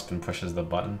 Sand Wasp and pushes the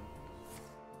button.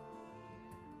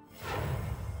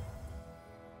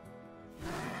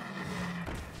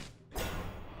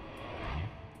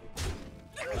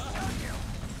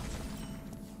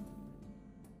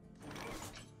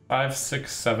 Five, 6,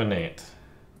 7, 8.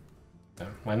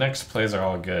 My next plays are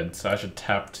all good, so I should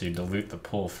tap to dilute the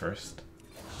pool first.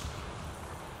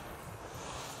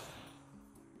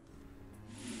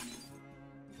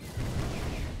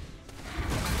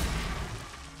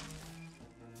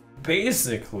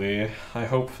 Basically, I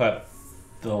hope that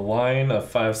the line of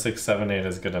 5, 6, 7, 8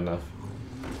 is good enough.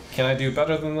 Can I do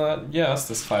better than that? Yes,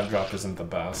 this 5-drop isn't the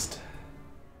best.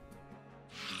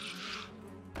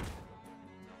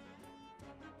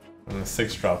 And the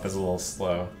 6-drop is a little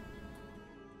slow.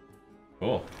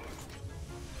 Cool.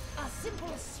 A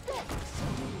simple spit.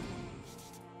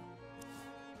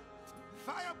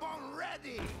 Fireball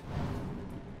ready!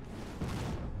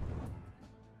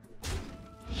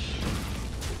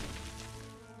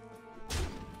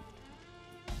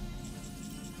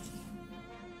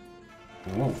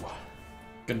 Ooh.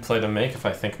 Good play to make if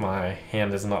I think my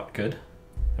hand is not good.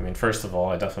 I mean, first of all,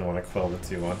 I definitely want to quill the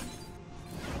 2-1.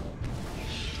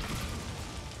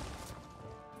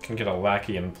 Can get a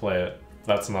lackey and play it.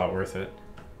 That's not worth it.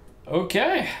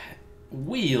 Okay.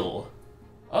 Wheel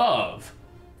of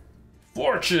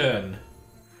Fortune.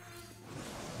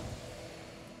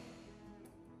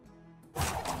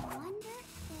 Wonderful.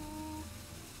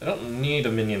 I don't need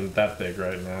a minion that big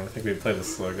right now. I think we play the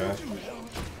slow guy.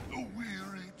 The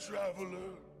weary traveler.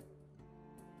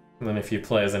 And then if you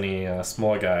play as any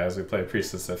small guys, we play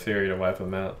Priestess of Fury to wipe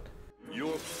them out.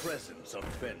 Your presence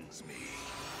offends me.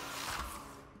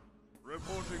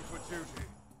 Reporting for duty.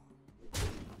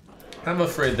 I'm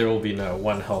afraid there will be no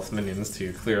 1 health minions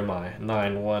to clear my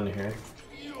 9-1 here.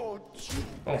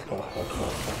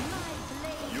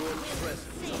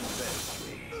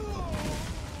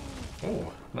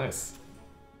 Oh, nice.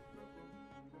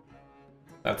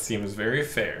 That seems very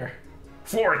fair.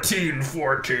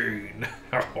 14-14!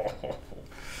 Act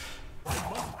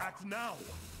now.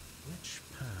 Which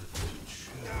path to choose?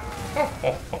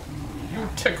 You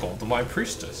tickled my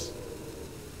priestess.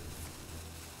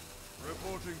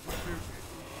 Reporting for duty.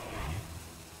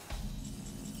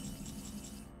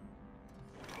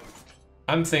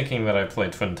 I'm thinking that I play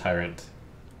Twin Tyrant,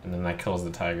 and then that kills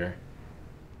the tiger.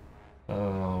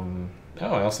 Oh,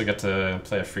 I also get to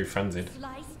play a free Frenzied.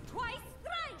 Slice twice,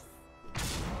 thrice.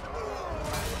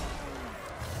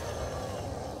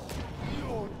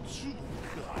 You're too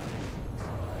kind.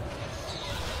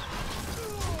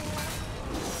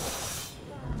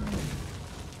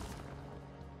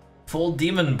 Full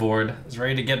demon board is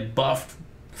ready to get buffed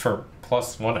for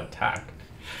 +1 attack.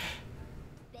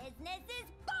 Business is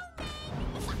booming.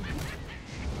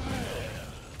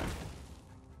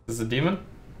 Is this a demon?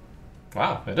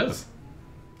 Wow, it is.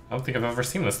 I don't think I've ever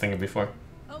seen this thing before.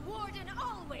 A warden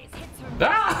always hits her.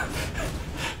 Ah!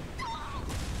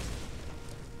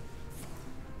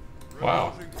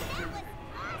 Wow. Reporting for duty.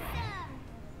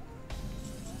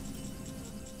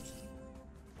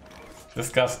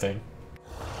 Disgusting.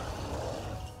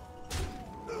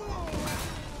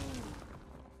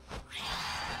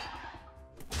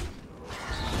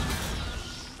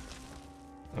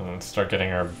 Let's start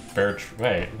getting our bear.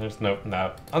 Wait, there's no.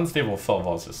 Unstable fell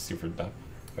ball is just super dumb.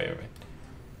 Wait.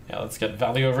 Yeah, let's get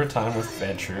value over time with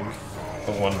Venture.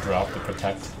 The 1 drop to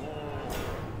protect.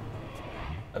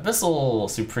 Abyssal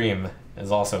Supreme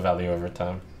is also value over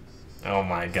time. Oh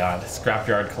my god.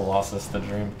 Scrapyard Colossus, the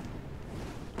dream.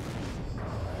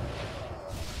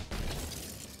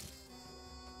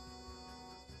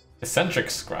 Eccentric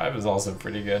Scribe is also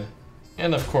pretty good.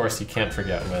 And of course, you can't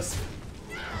forget Wisp.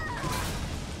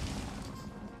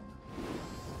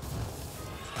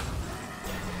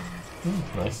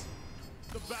 Nice.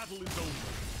 The battle is over.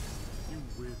 You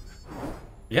win.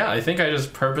 Yeah, I think I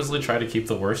just purposely try to keep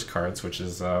the worst cards, which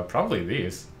is probably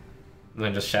these. And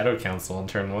then just Shadow Council on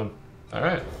turn 1.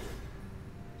 Alright.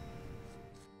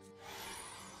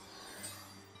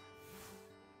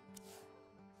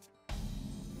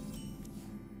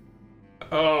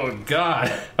 Oh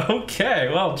god. Okay,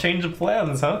 well, change of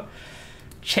plans, huh?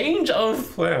 Change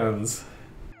of plans.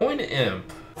 Point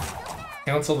Imp.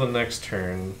 Cancel the next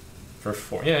turn for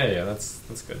 4. Yeah, that's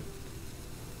good.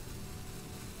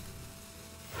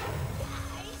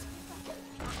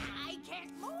 I can't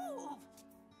move.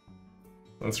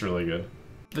 That's really good.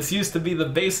 This used to be the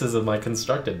basis of my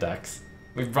constructed decks.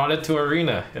 We brought it to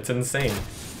Arena. It's insane.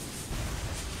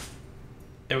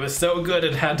 It was so good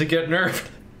it had to get nerfed.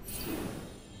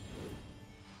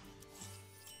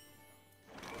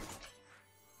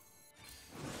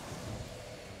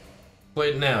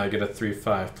 Play it now, I get a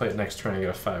 3-5. Play it next turn, I get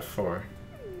a 5-4.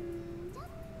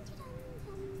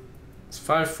 It's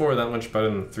 5-4 that much better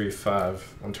than 3-5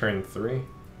 on turn 3?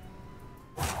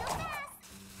 I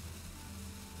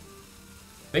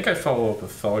think I follow up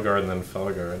with Felguard and then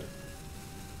Felguard.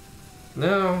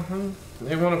 No,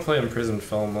 I want to play Imprisoned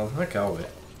Felmaw. Heck, I'll wait.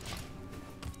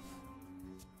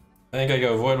 I think I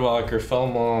go Voidwalker,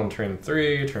 Felmaw on turn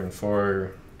 3, turn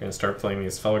 4. Gonna start playing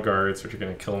these Felguards, which are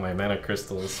gonna kill my mana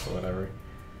crystals or whatever.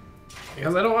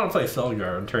 Because I don't want to play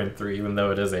Felguard on turn 3, even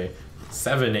though it is a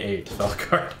 7-8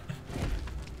 Felguard.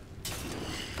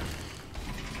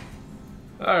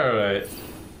 Alright.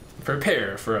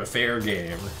 Prepare for a fair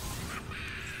game.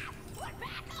 We're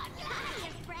back online,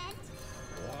 dear friend.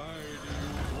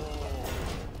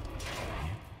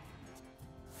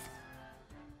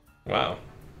 Wow.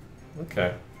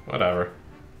 Okay, whatever.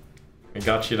 We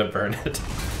got you to burn it.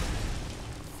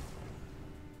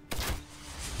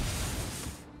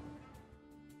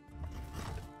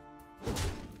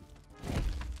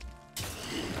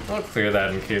 I'll clear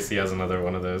that in case he has another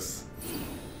one of those.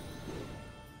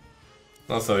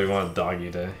 Also, we want Doggy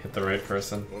to hit the right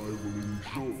person.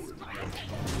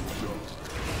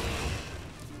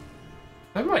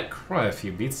 I might cry if he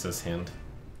beats this hand.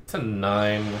 It's a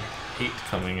 9-8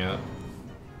 coming out.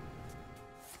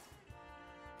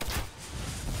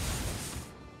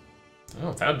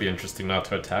 Oh, that would be interesting not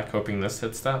to attack, hoping this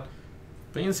hits that.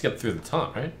 But he needs to get through the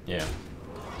taunt, right? Yeah.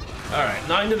 Alright,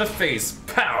 9 to the face.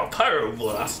 Pow!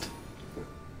 Pyroblast!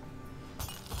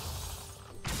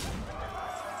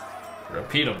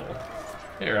 Repeatable.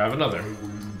 Here, I have another.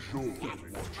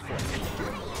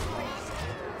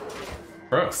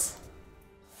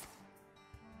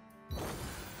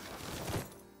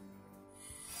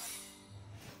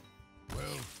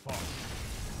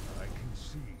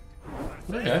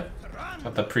 Okay.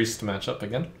 Got the priest matchup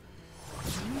again.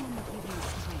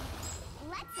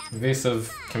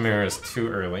 Evasive Chimera is too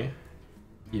early,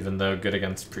 even though good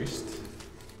against priest.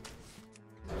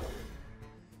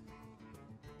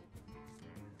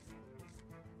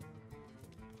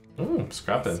 Ooh,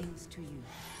 scrap it.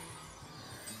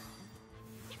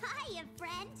 Hiya,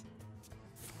 friend.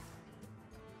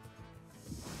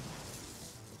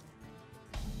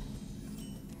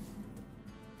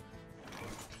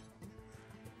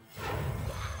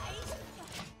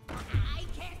 I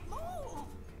can't move.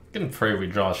 Can pray we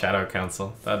draw Shadow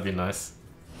Council. That'd be nice.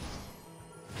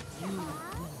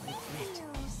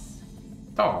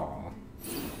 Oh.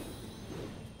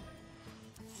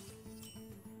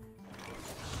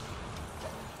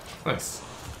 Nice.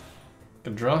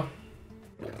 Good draw.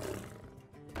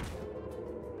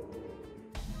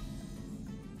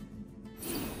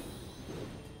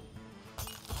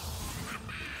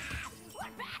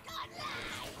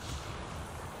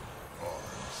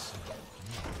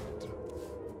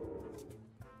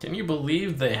 Can you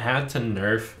believe they had to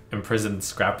nerf Imprisoned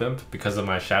Scrap Imp because of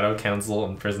my Shadow Council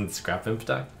Imprisoned Scrap Imp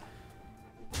deck?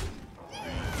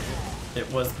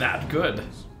 It was that good.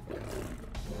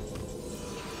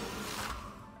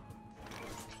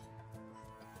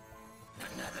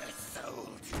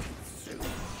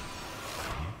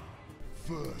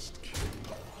 First kill.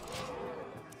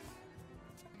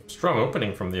 Strong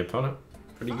opening from the opponent.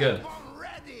 Pretty good.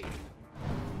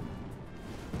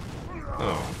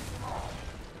 Oh.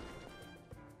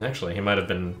 Actually, he might have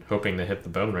been hoping to hit the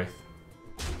Bone Wraith.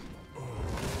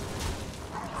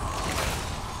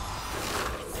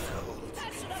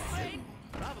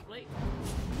 Probably.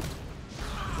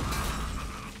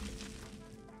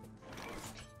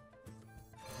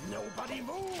 Nobody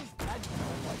move and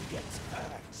no one gets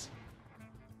hurt.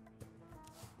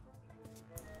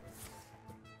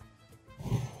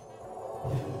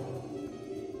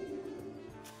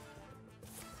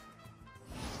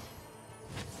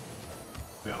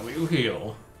 Value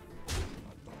heal.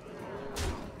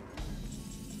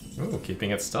 Ooh, keeping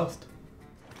it stealthed.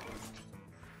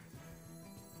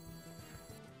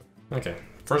 Okay,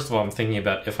 first of all, I'm thinking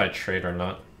about if I trade or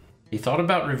not. He thought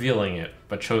about revealing it,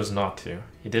 but chose not to.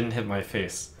 He didn't hit my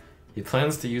face. He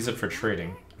plans to use it for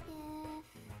trading.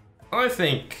 I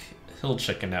think he'll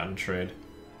chicken out and trade.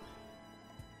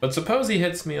 But suppose he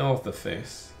hits me all with the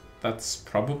face. That's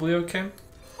probably okay.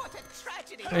 What a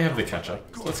tragedy. I have the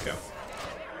catch-up, so let's go.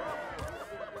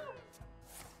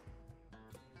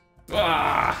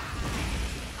 Ah!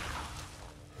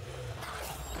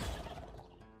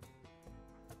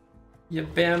 You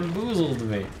bamboozled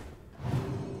me.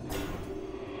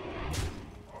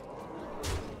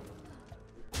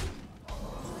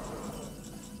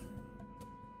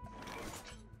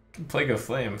 Plague of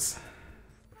Flames.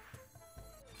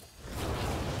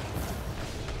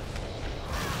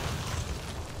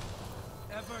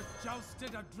 Ever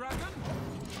jousted a dragon?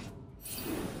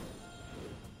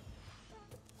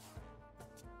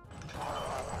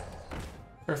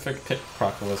 Perfect Pit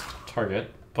Proclus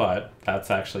target, but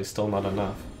that's actually still not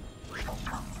enough.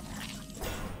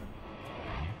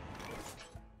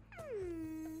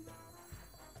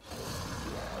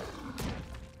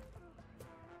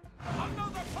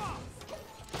 Another pass!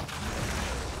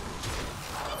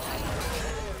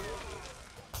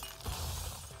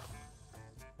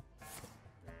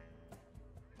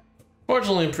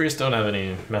 Fortunately, priests don't have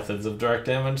any methods of direct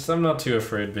damage, so I'm not too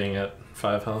afraid being at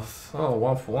 5 health. Oh,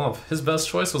 womp womp. His best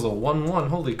choice was a 1-1,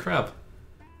 holy crap.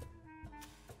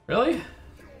 Really?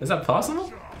 Is that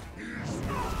possible?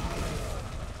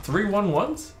 3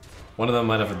 1-1s? One of them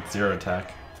might have a 0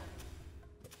 attack.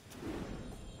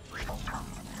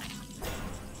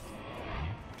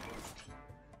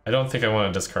 I don't think I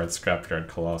want to discard Scrapyard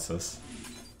Colossus.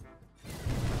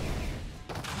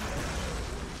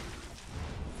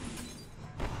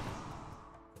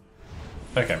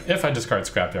 Okay, if I discard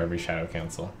Scrapyard, we Shadow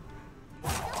Cancel.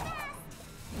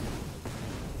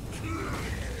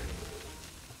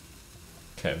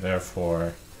 Okay,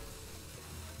 therefore...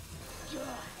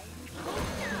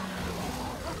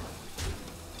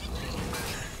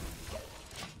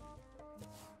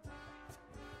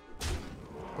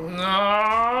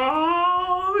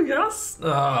 No, yes.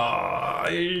 Oh,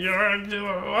 yeah.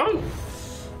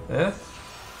 Yeah.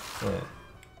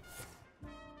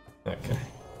 Okay.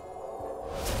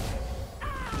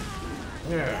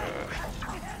 Yeah.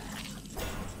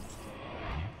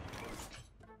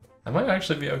 I might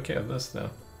actually be okay with this though.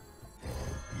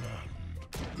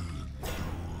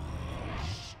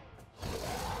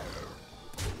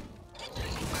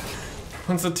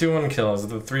 What's the 2-1 kill? Is it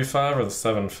the 3-5 or the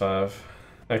 7-5?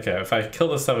 Okay, if I kill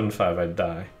the 7-5, I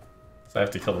die. So I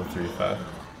have to kill the 3/5.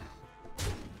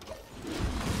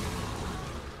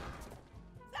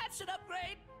 That's an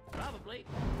upgrade. Probably.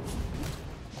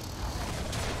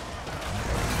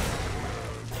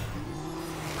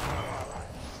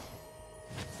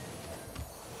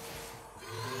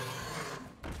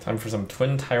 Time for some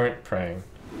Twin Tyrant praying.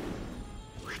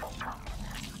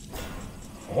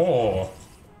 Oh.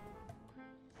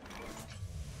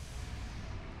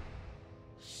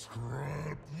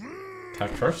 Attack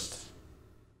first?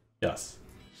 Yes.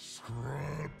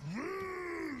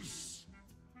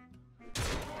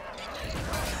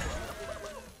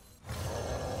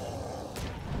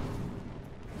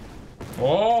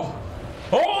 Oh!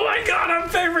 Oh my god, I'm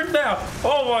favored now!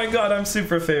 Oh my god, I'm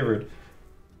super favored.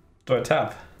 Do I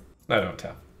tap? No, I don't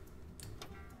tap.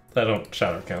 I don't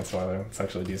Shadow Cancel either. It's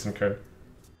actually a decent card.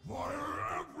 Fire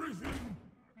everything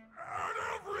and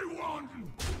everyone!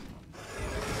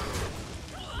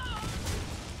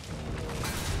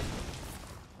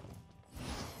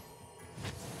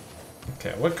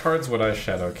 Okay, what cards would I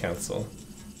Shadow Cancel?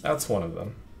 That's one of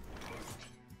them.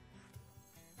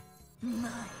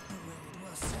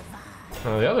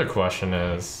 Now the other question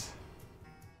is,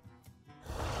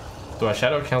 do I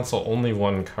Shadow Cancel only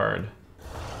one card?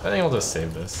 I think I'll just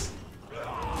save this.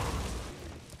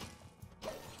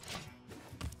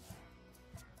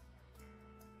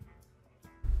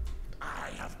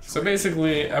 So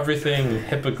basically, everything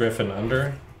Hippogriff and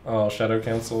under, I'll Shadow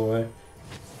Cancel away.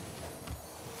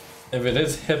 If it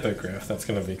is Hippogriff, that's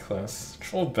gonna be class.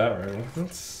 Troll Barrow,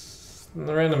 that's...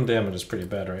 the random damage is pretty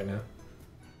bad right now.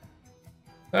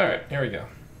 Alright, here we go.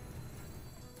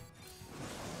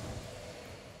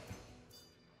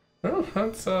 Oh,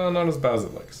 that's not as bad as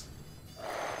it looks.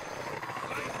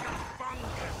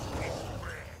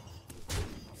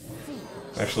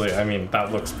 Actually, I mean,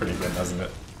 that looks pretty good, doesn't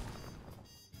it?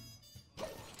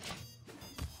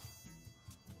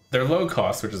 They're low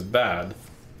cost, which is bad.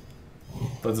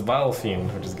 But it's Vile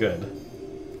Fiend, which is good.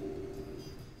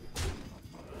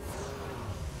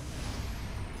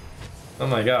 Oh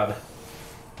my god.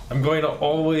 I'm going to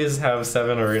always have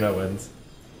 7 arena wins.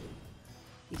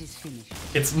 It is finished.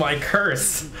 It's my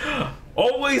curse!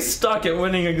 Always stuck at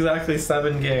winning exactly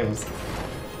 7 games.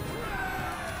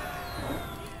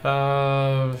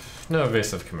 No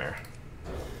Evasive Chimera.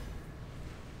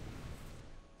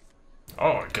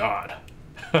 Oh god.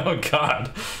 Oh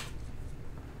god.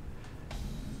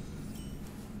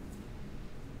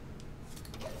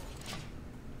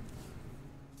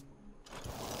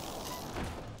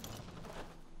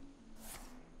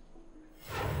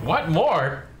 What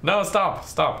more? No, stop,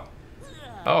 stop.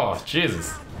 Oh,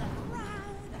 Jesus.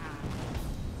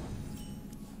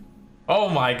 Oh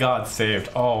my god, saved.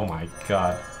 Oh my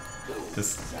god.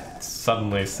 This is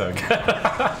suddenly so good.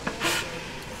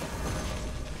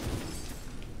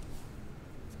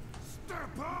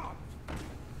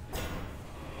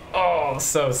 Oh,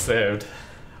 so saved.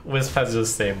 Wisp has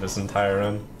just saved this entire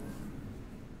run.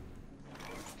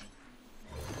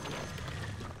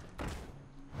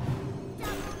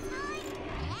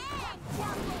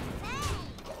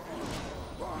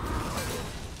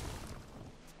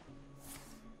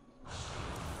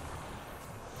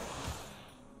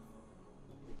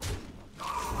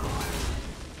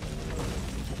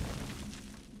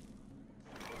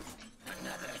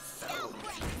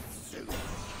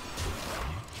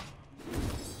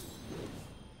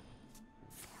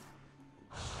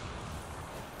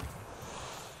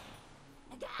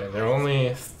 Okay, there are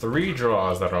only 3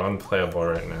 draws that are unplayable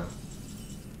right now.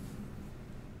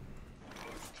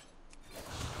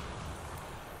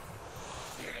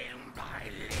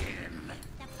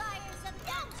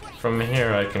 From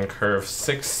here I can curve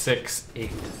 6, 6,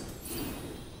 8.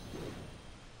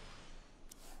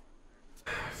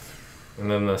 And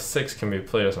then the 6 can be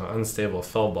played as an unstable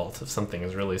Fellbolt if something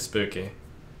is really spooky.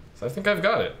 So I think I've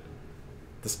got it.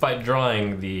 Despite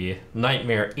drawing the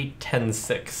Nightmare 8, 10,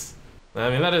 6. I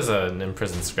mean, that is an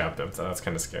imprisoned scrap imp, so that's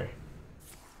kind of scary.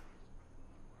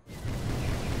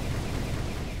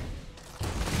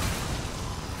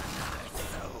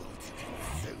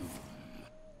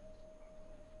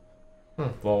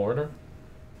 Low order?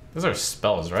 Those are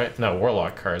spells, right? No,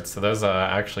 Warlock cards, so those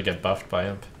actually get buffed by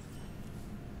imp.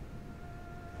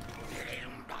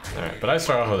 Alright, but I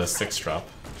start off with a 6 drop.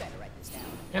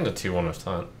 And a 2-1 of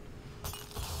taunt.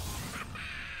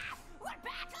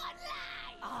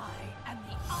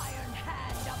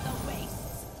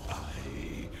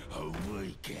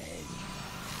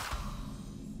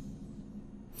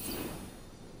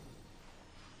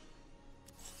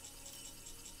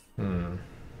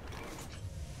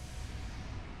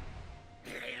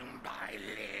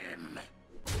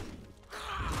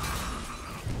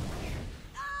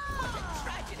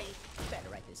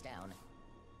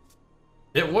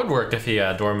 It would work if he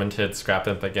dormanted Scrap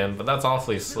Imp again, but that's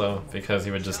awfully slow because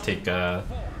he would just take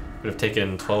would have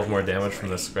taken 12 more damage from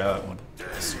the Scribe.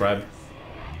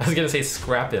 I was gonna say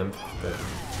Scrap Imp, but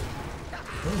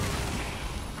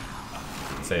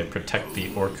say protect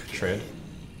the orc trade.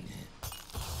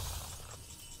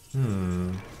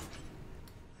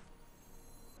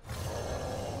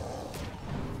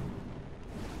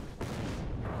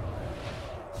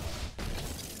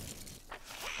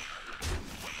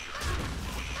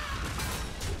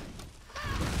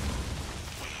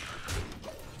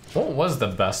 What was the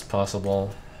best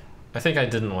possible? I think I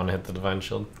didn't want to hit the Divine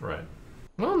Shield. Right.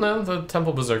 Well, no, the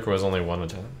Temple Berserker was only one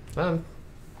attack. That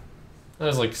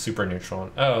was like super neutral.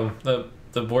 Oh,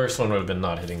 the worst one would have been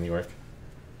not hitting the orc.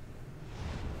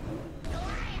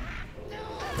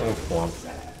 Oh, plump.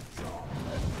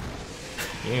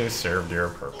 You served your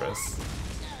purpose.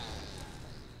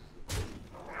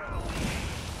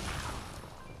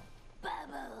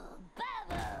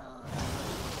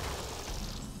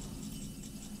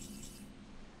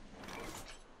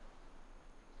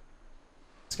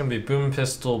 It's gonna be Boom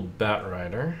Pistol, Bat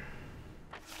Rider.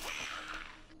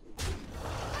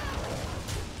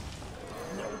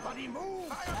 Nobody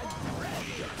move.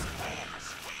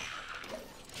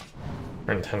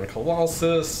 Turn 10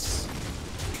 Colossus.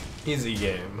 Easy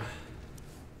game.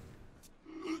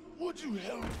 Would you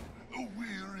help a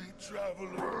weary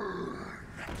traveler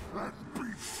and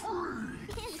be free?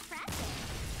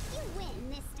 Impressive. You win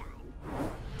this time.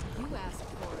 You asked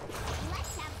for it.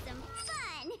 Let's have some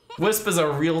fun. Wisp is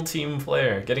a real team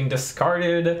player. Getting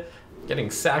discarded,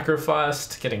 getting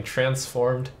sacrificed, getting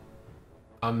transformed.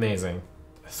 Amazing.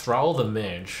 Thrall the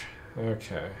Mage.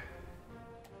 Okay.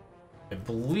 I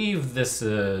believe this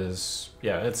is...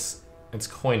 yeah, it's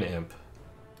Coin Imp.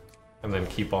 And then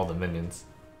keep all the minions.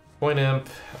 Coin Imp,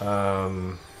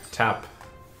 tap,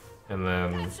 and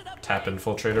then tap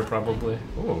Infiltrator probably.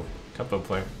 Ooh, Capo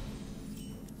player.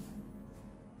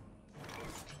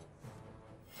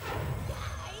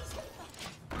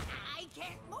 I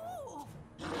can't move.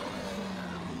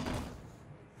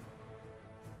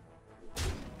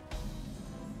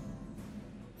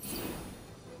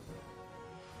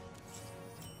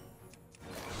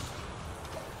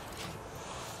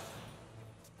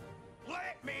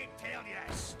 Let me tell you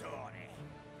a story.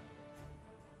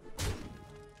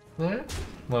 Alright,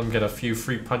 let him get a few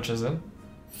free punches in.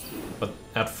 But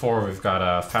at 4 we've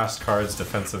got fast cards,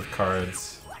 defensive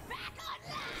cards.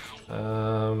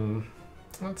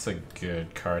 That's a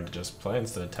good card to just play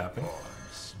instead of tapping.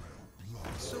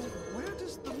 So where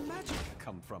does the magic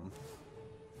come from?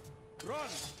 Run!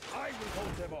 I will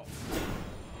hold them off.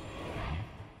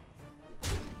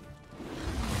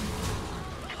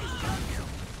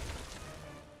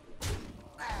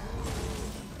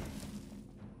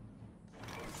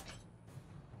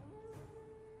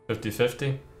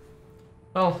 $50-50?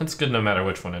 Well, it's good no matter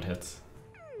which one it hits.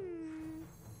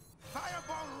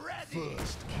 Fireball ready.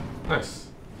 Nice.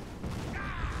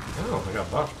 Oh, I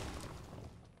got buffed. Is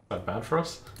that bad for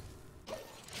us?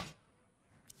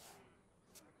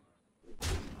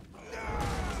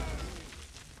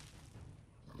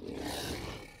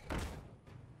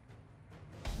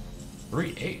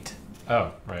 $3-8.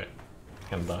 Oh, right.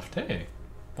 And buffed. Hey,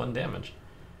 1 damage.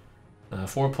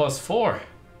 4 plus 4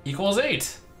 equals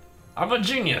 8. I'm a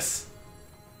genius.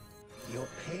 You're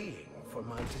paying for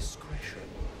my discretion.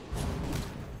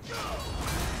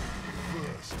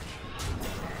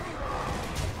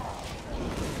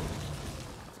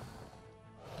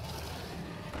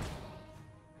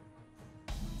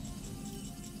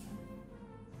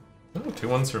 Oh,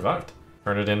 2-1 survived.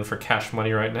 Turn it in for cash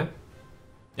money right now.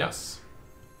 Yes.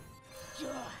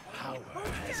 Power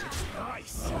has its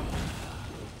price.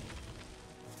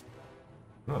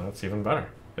 Oh, that's even better,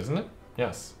 isn't it?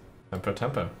 Yes. Tempo,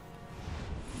 tempo.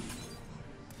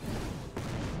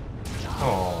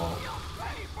 Oh.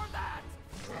 Ready for that?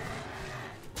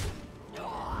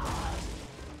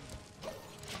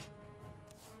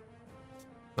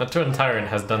 That Twin Tyrant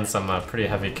has done some pretty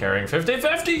heavy carrying.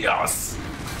 50-50, yes!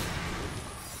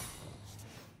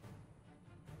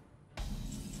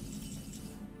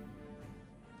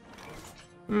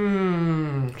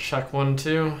 Check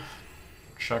 1-2.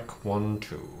 Check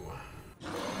 1-2.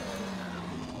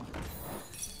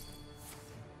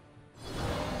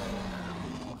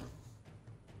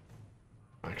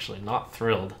 Actually, not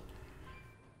thrilled.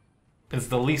 It's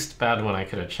the least bad one I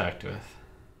could have checked with.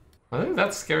 I think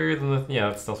that's scarier than the... yeah,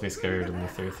 that's definitely scarier than the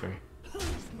 3-3.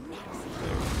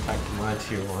 Back to my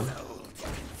 2-1.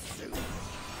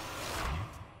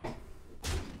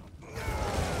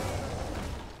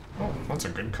 Oh, that's a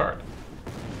good card.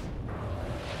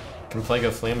 Can Plague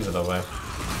of Flames it away.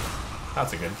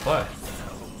 That's a good play.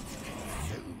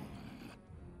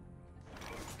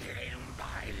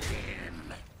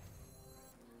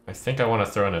 I think I want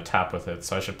to throw in a tap with it,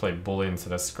 so I should play Bully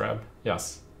instead of Scrub.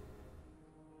 Yes.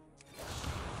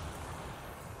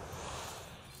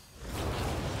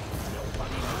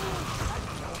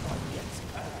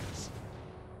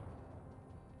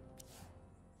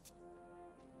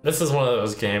 This is one of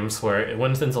those games where it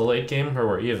went into late game or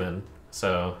we're even,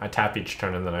 so I tap each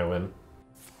turn and then I win.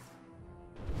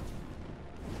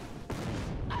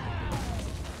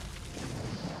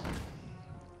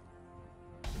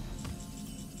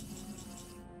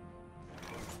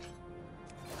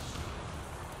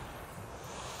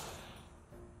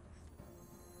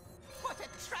 What a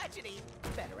tragedy!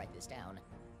 Better write this down.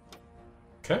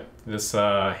 Okay, this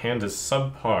hand is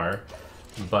subpar,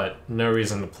 but no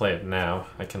reason to play it now.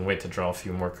 I can wait to draw a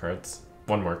few more cards.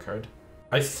 One more card.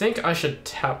 I think I should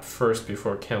tap first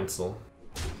before cancel.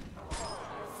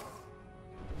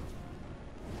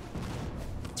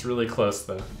 It's really close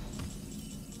though.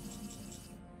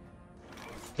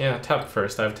 Yeah, tap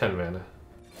first. I have 10 mana.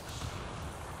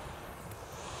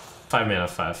 5 mana,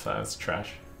 5/5. It's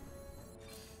trash.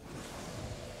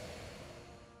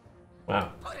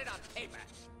 Wow. Put it on paper.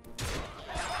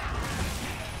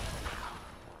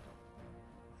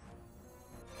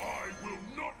 I will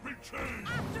not be changed.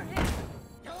 After him.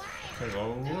 It's a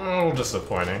little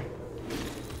disappointing.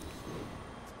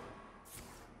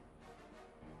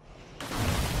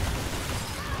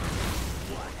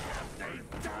 What have they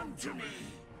done to me?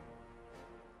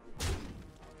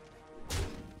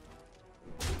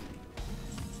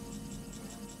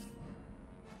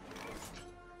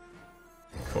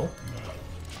 Cool.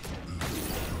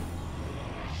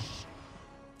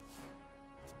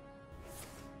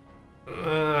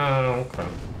 Okay.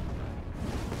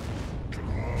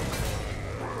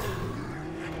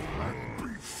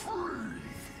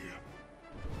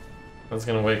 That's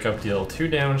gonna wake up, deal 2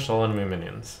 damage to all enemy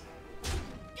minions.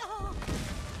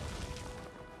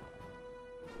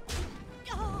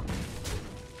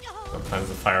 Sometimes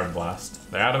a fire blast.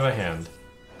 They're out of a hand.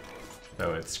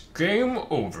 So it's game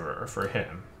over for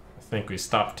him. I think we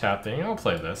stop tapping. I'll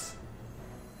play this.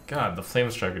 God, the flame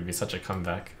strike would be such a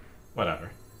comeback.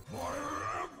 Whatever. Fire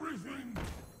everything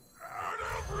and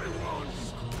everyone.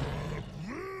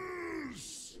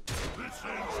 This is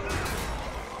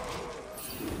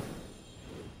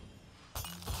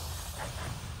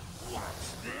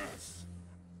what's this?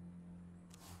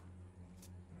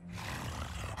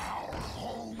 Our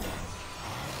home.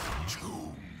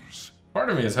 Tombs. Part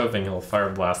of me is hoping he'll fire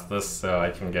blast this so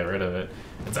I can get rid of it.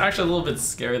 It's actually a little bit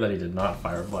scary that he did not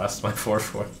fire blast my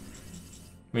 4/4.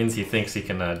 Means he thinks he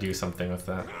can do something with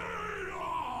that.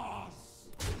 Chaos.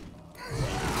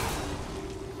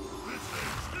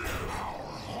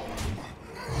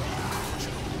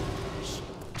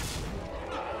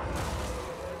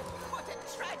 What a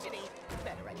tragedy!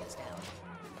 Better write this down.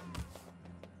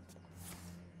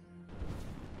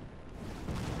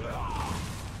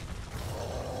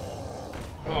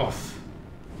 Oof.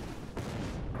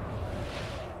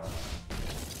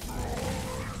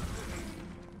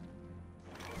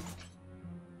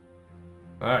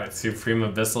 Alright, Supreme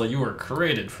Abyssal, you were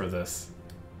created for this.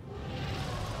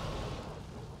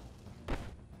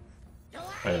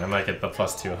 Wait, I might get the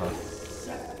 +2, huh?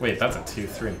 Wait, that's a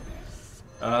 2/3.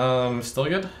 Still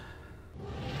good?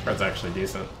 Card's actually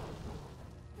decent.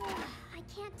 I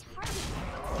can't target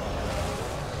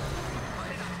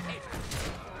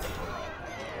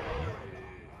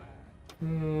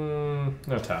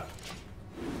No tap.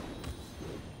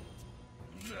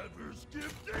 Never's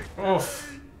gifting.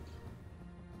 Oof.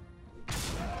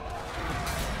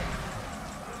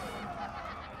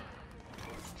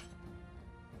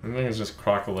 I think it's just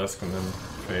Crocolisk and then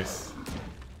face.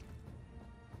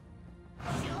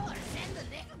 Sure, send the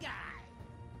little guy.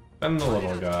 Then the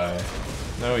little guy.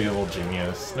 No evil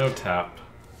genius. No tap.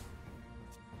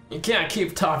 You can't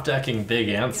keep top decking big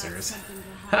answers.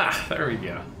 Ha! There we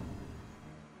go.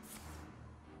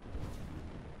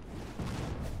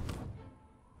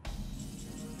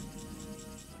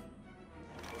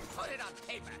 Put it on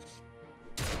paper.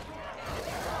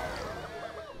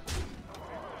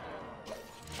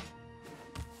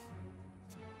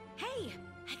 Hey,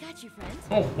 I got you, friend.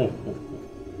 Oh, ho, ho, ho.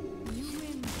 You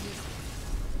win this.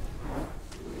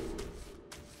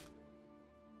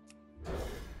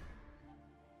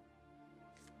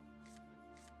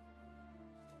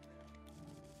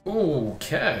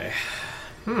 Okay.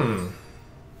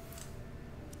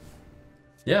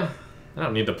 Yeah, I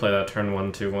don't need to play that turn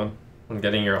 1/2/1. When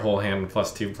getting your whole hand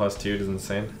 +2/+2 is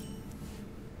insane.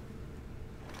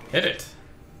 Hit it.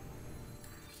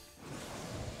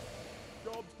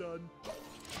 done.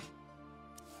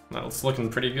 That's looking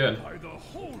pretty good. By the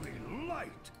holy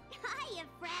light! Hiya,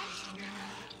 friend.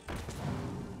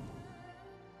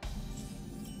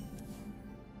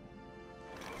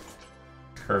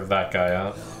 Curve that guy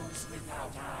out.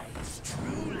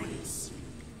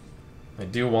 I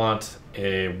do want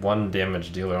a 1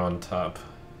 damage dealer on top.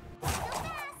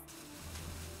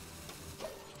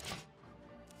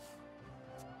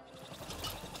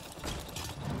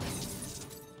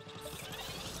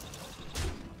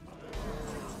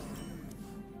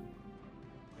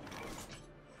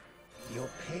 You're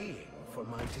paying for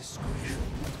my discretion.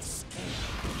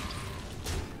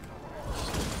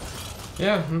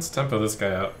 Yeah, let's tempo this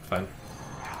guy out. Fine.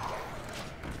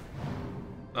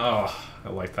 Oh, I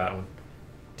like that one.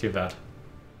 Too bad.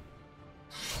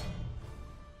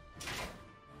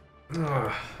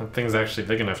 Oh, that thing's actually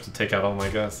big enough to take out all my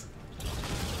guys.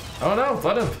 Oh no,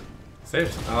 blood imp!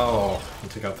 Saved. Oh, I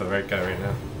took out the right guy right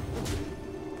now.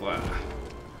 Blah.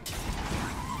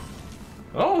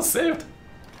 Oh, saved!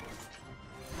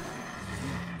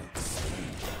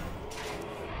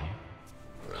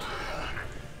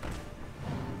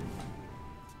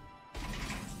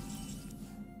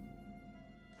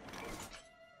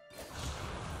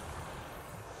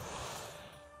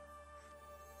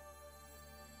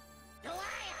 Do I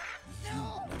have to?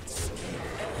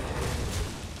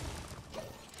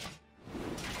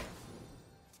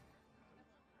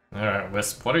 Alright,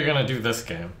 Wisp, what are you gonna do this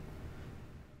game?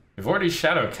 We've already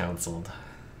shadow counseled.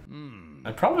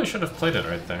 I probably should have played it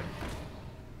right there.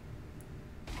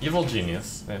 Evil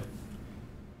genius. Yeah.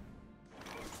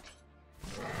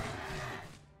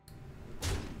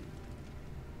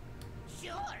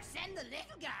 Sure, send the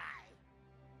little guy.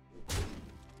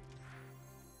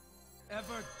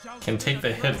 Can take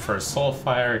the hit for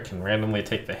Soulfire, can randomly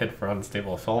take the hit for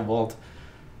Unstable Fellbolt.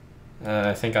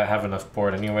 I think I have enough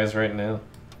board anyways right now.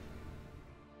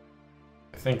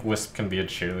 I think Wisp can be a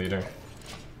cheerleader.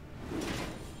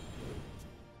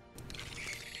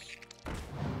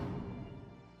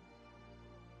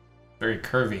 Very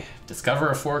curvy. Discover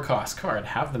a 4-cost card.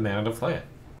 Have the mana to play it.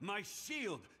 My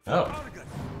shield. Oh. Argus.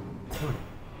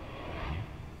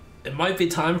 It might be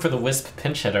time for the Wisp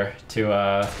pinch hitter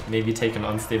to maybe take an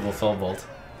Unstable Fellbolt.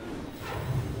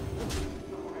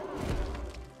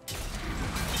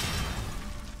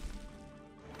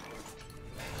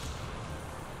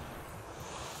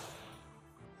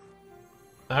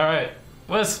 Alright,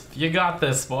 Wisp, you got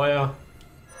this, boyo.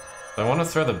 I want to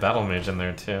throw the Battle Mage in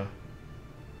there too.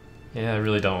 Yeah, I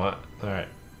really don't want. Alright.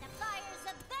 The fires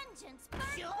of vengeance burn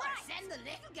Sure, bright. send the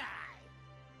little guy.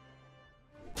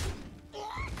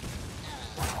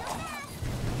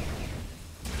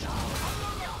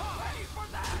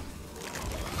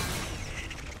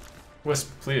 Wisp,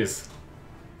 please.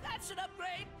 That should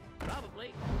upgrade.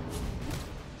 Probably.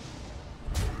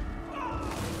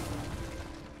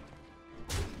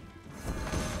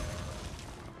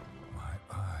 My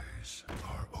eyes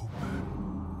are open.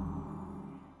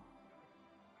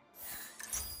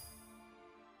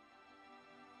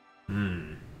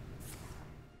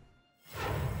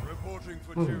 Reporting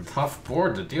for duty. Tough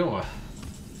board to deal with.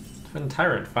 Twin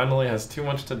Tyrant finally has too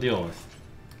much to deal with.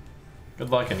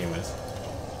 Good luck anyways.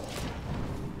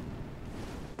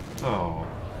 Oh.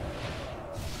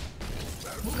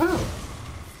 Woohoo!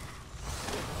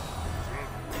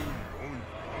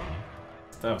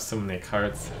 Still have so many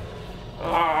cards.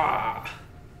 Ah!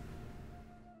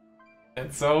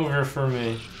 It's over for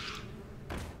me.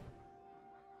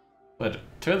 But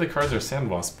 2 of the cards are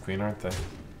Sandwasp Queen, aren't they?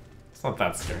 It's not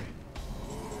that scary.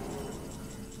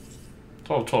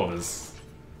 12/12 is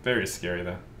very scary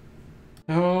though.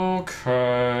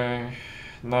 Okay.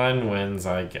 9 wins,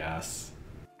 I guess.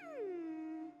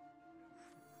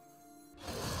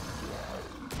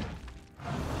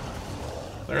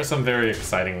 There are some very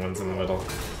exciting ones in the middle.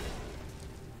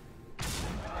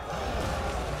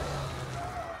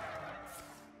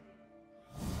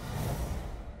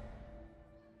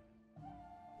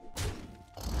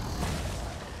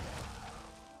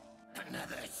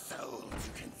 Another soul to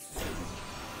consume.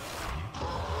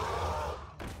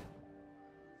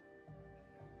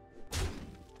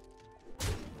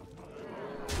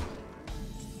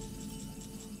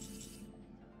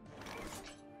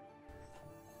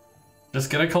 Just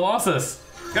get a Colossus!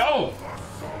 Go!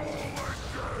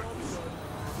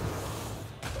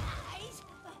 Guys,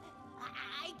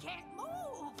 I can't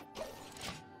move.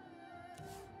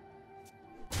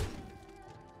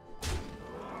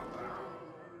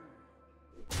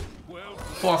 Well,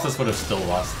 Colossus would have still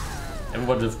lost. It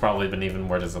would have probably been even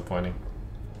more disappointing.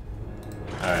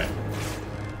 Alright.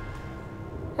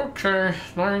 Okay,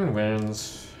 9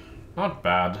 wins. Not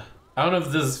bad. I don't know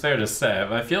if this is fair to say,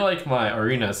 but I feel like my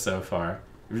arenas so far,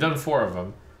 we've done 4 of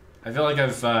them. I feel like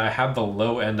I've had the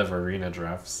low end of arena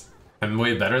drafts. I'm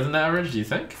way better than the average, do you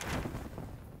think?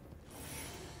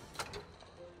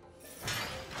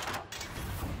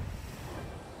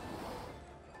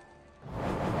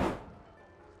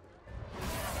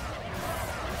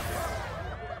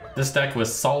 This deck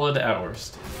was solid at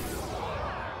worst.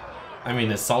 I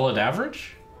mean, is solid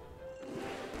average?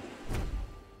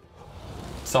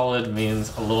 Solid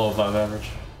means a little above average.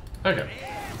 Okay.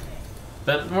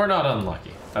 Then we're not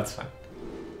unlucky. That's fine.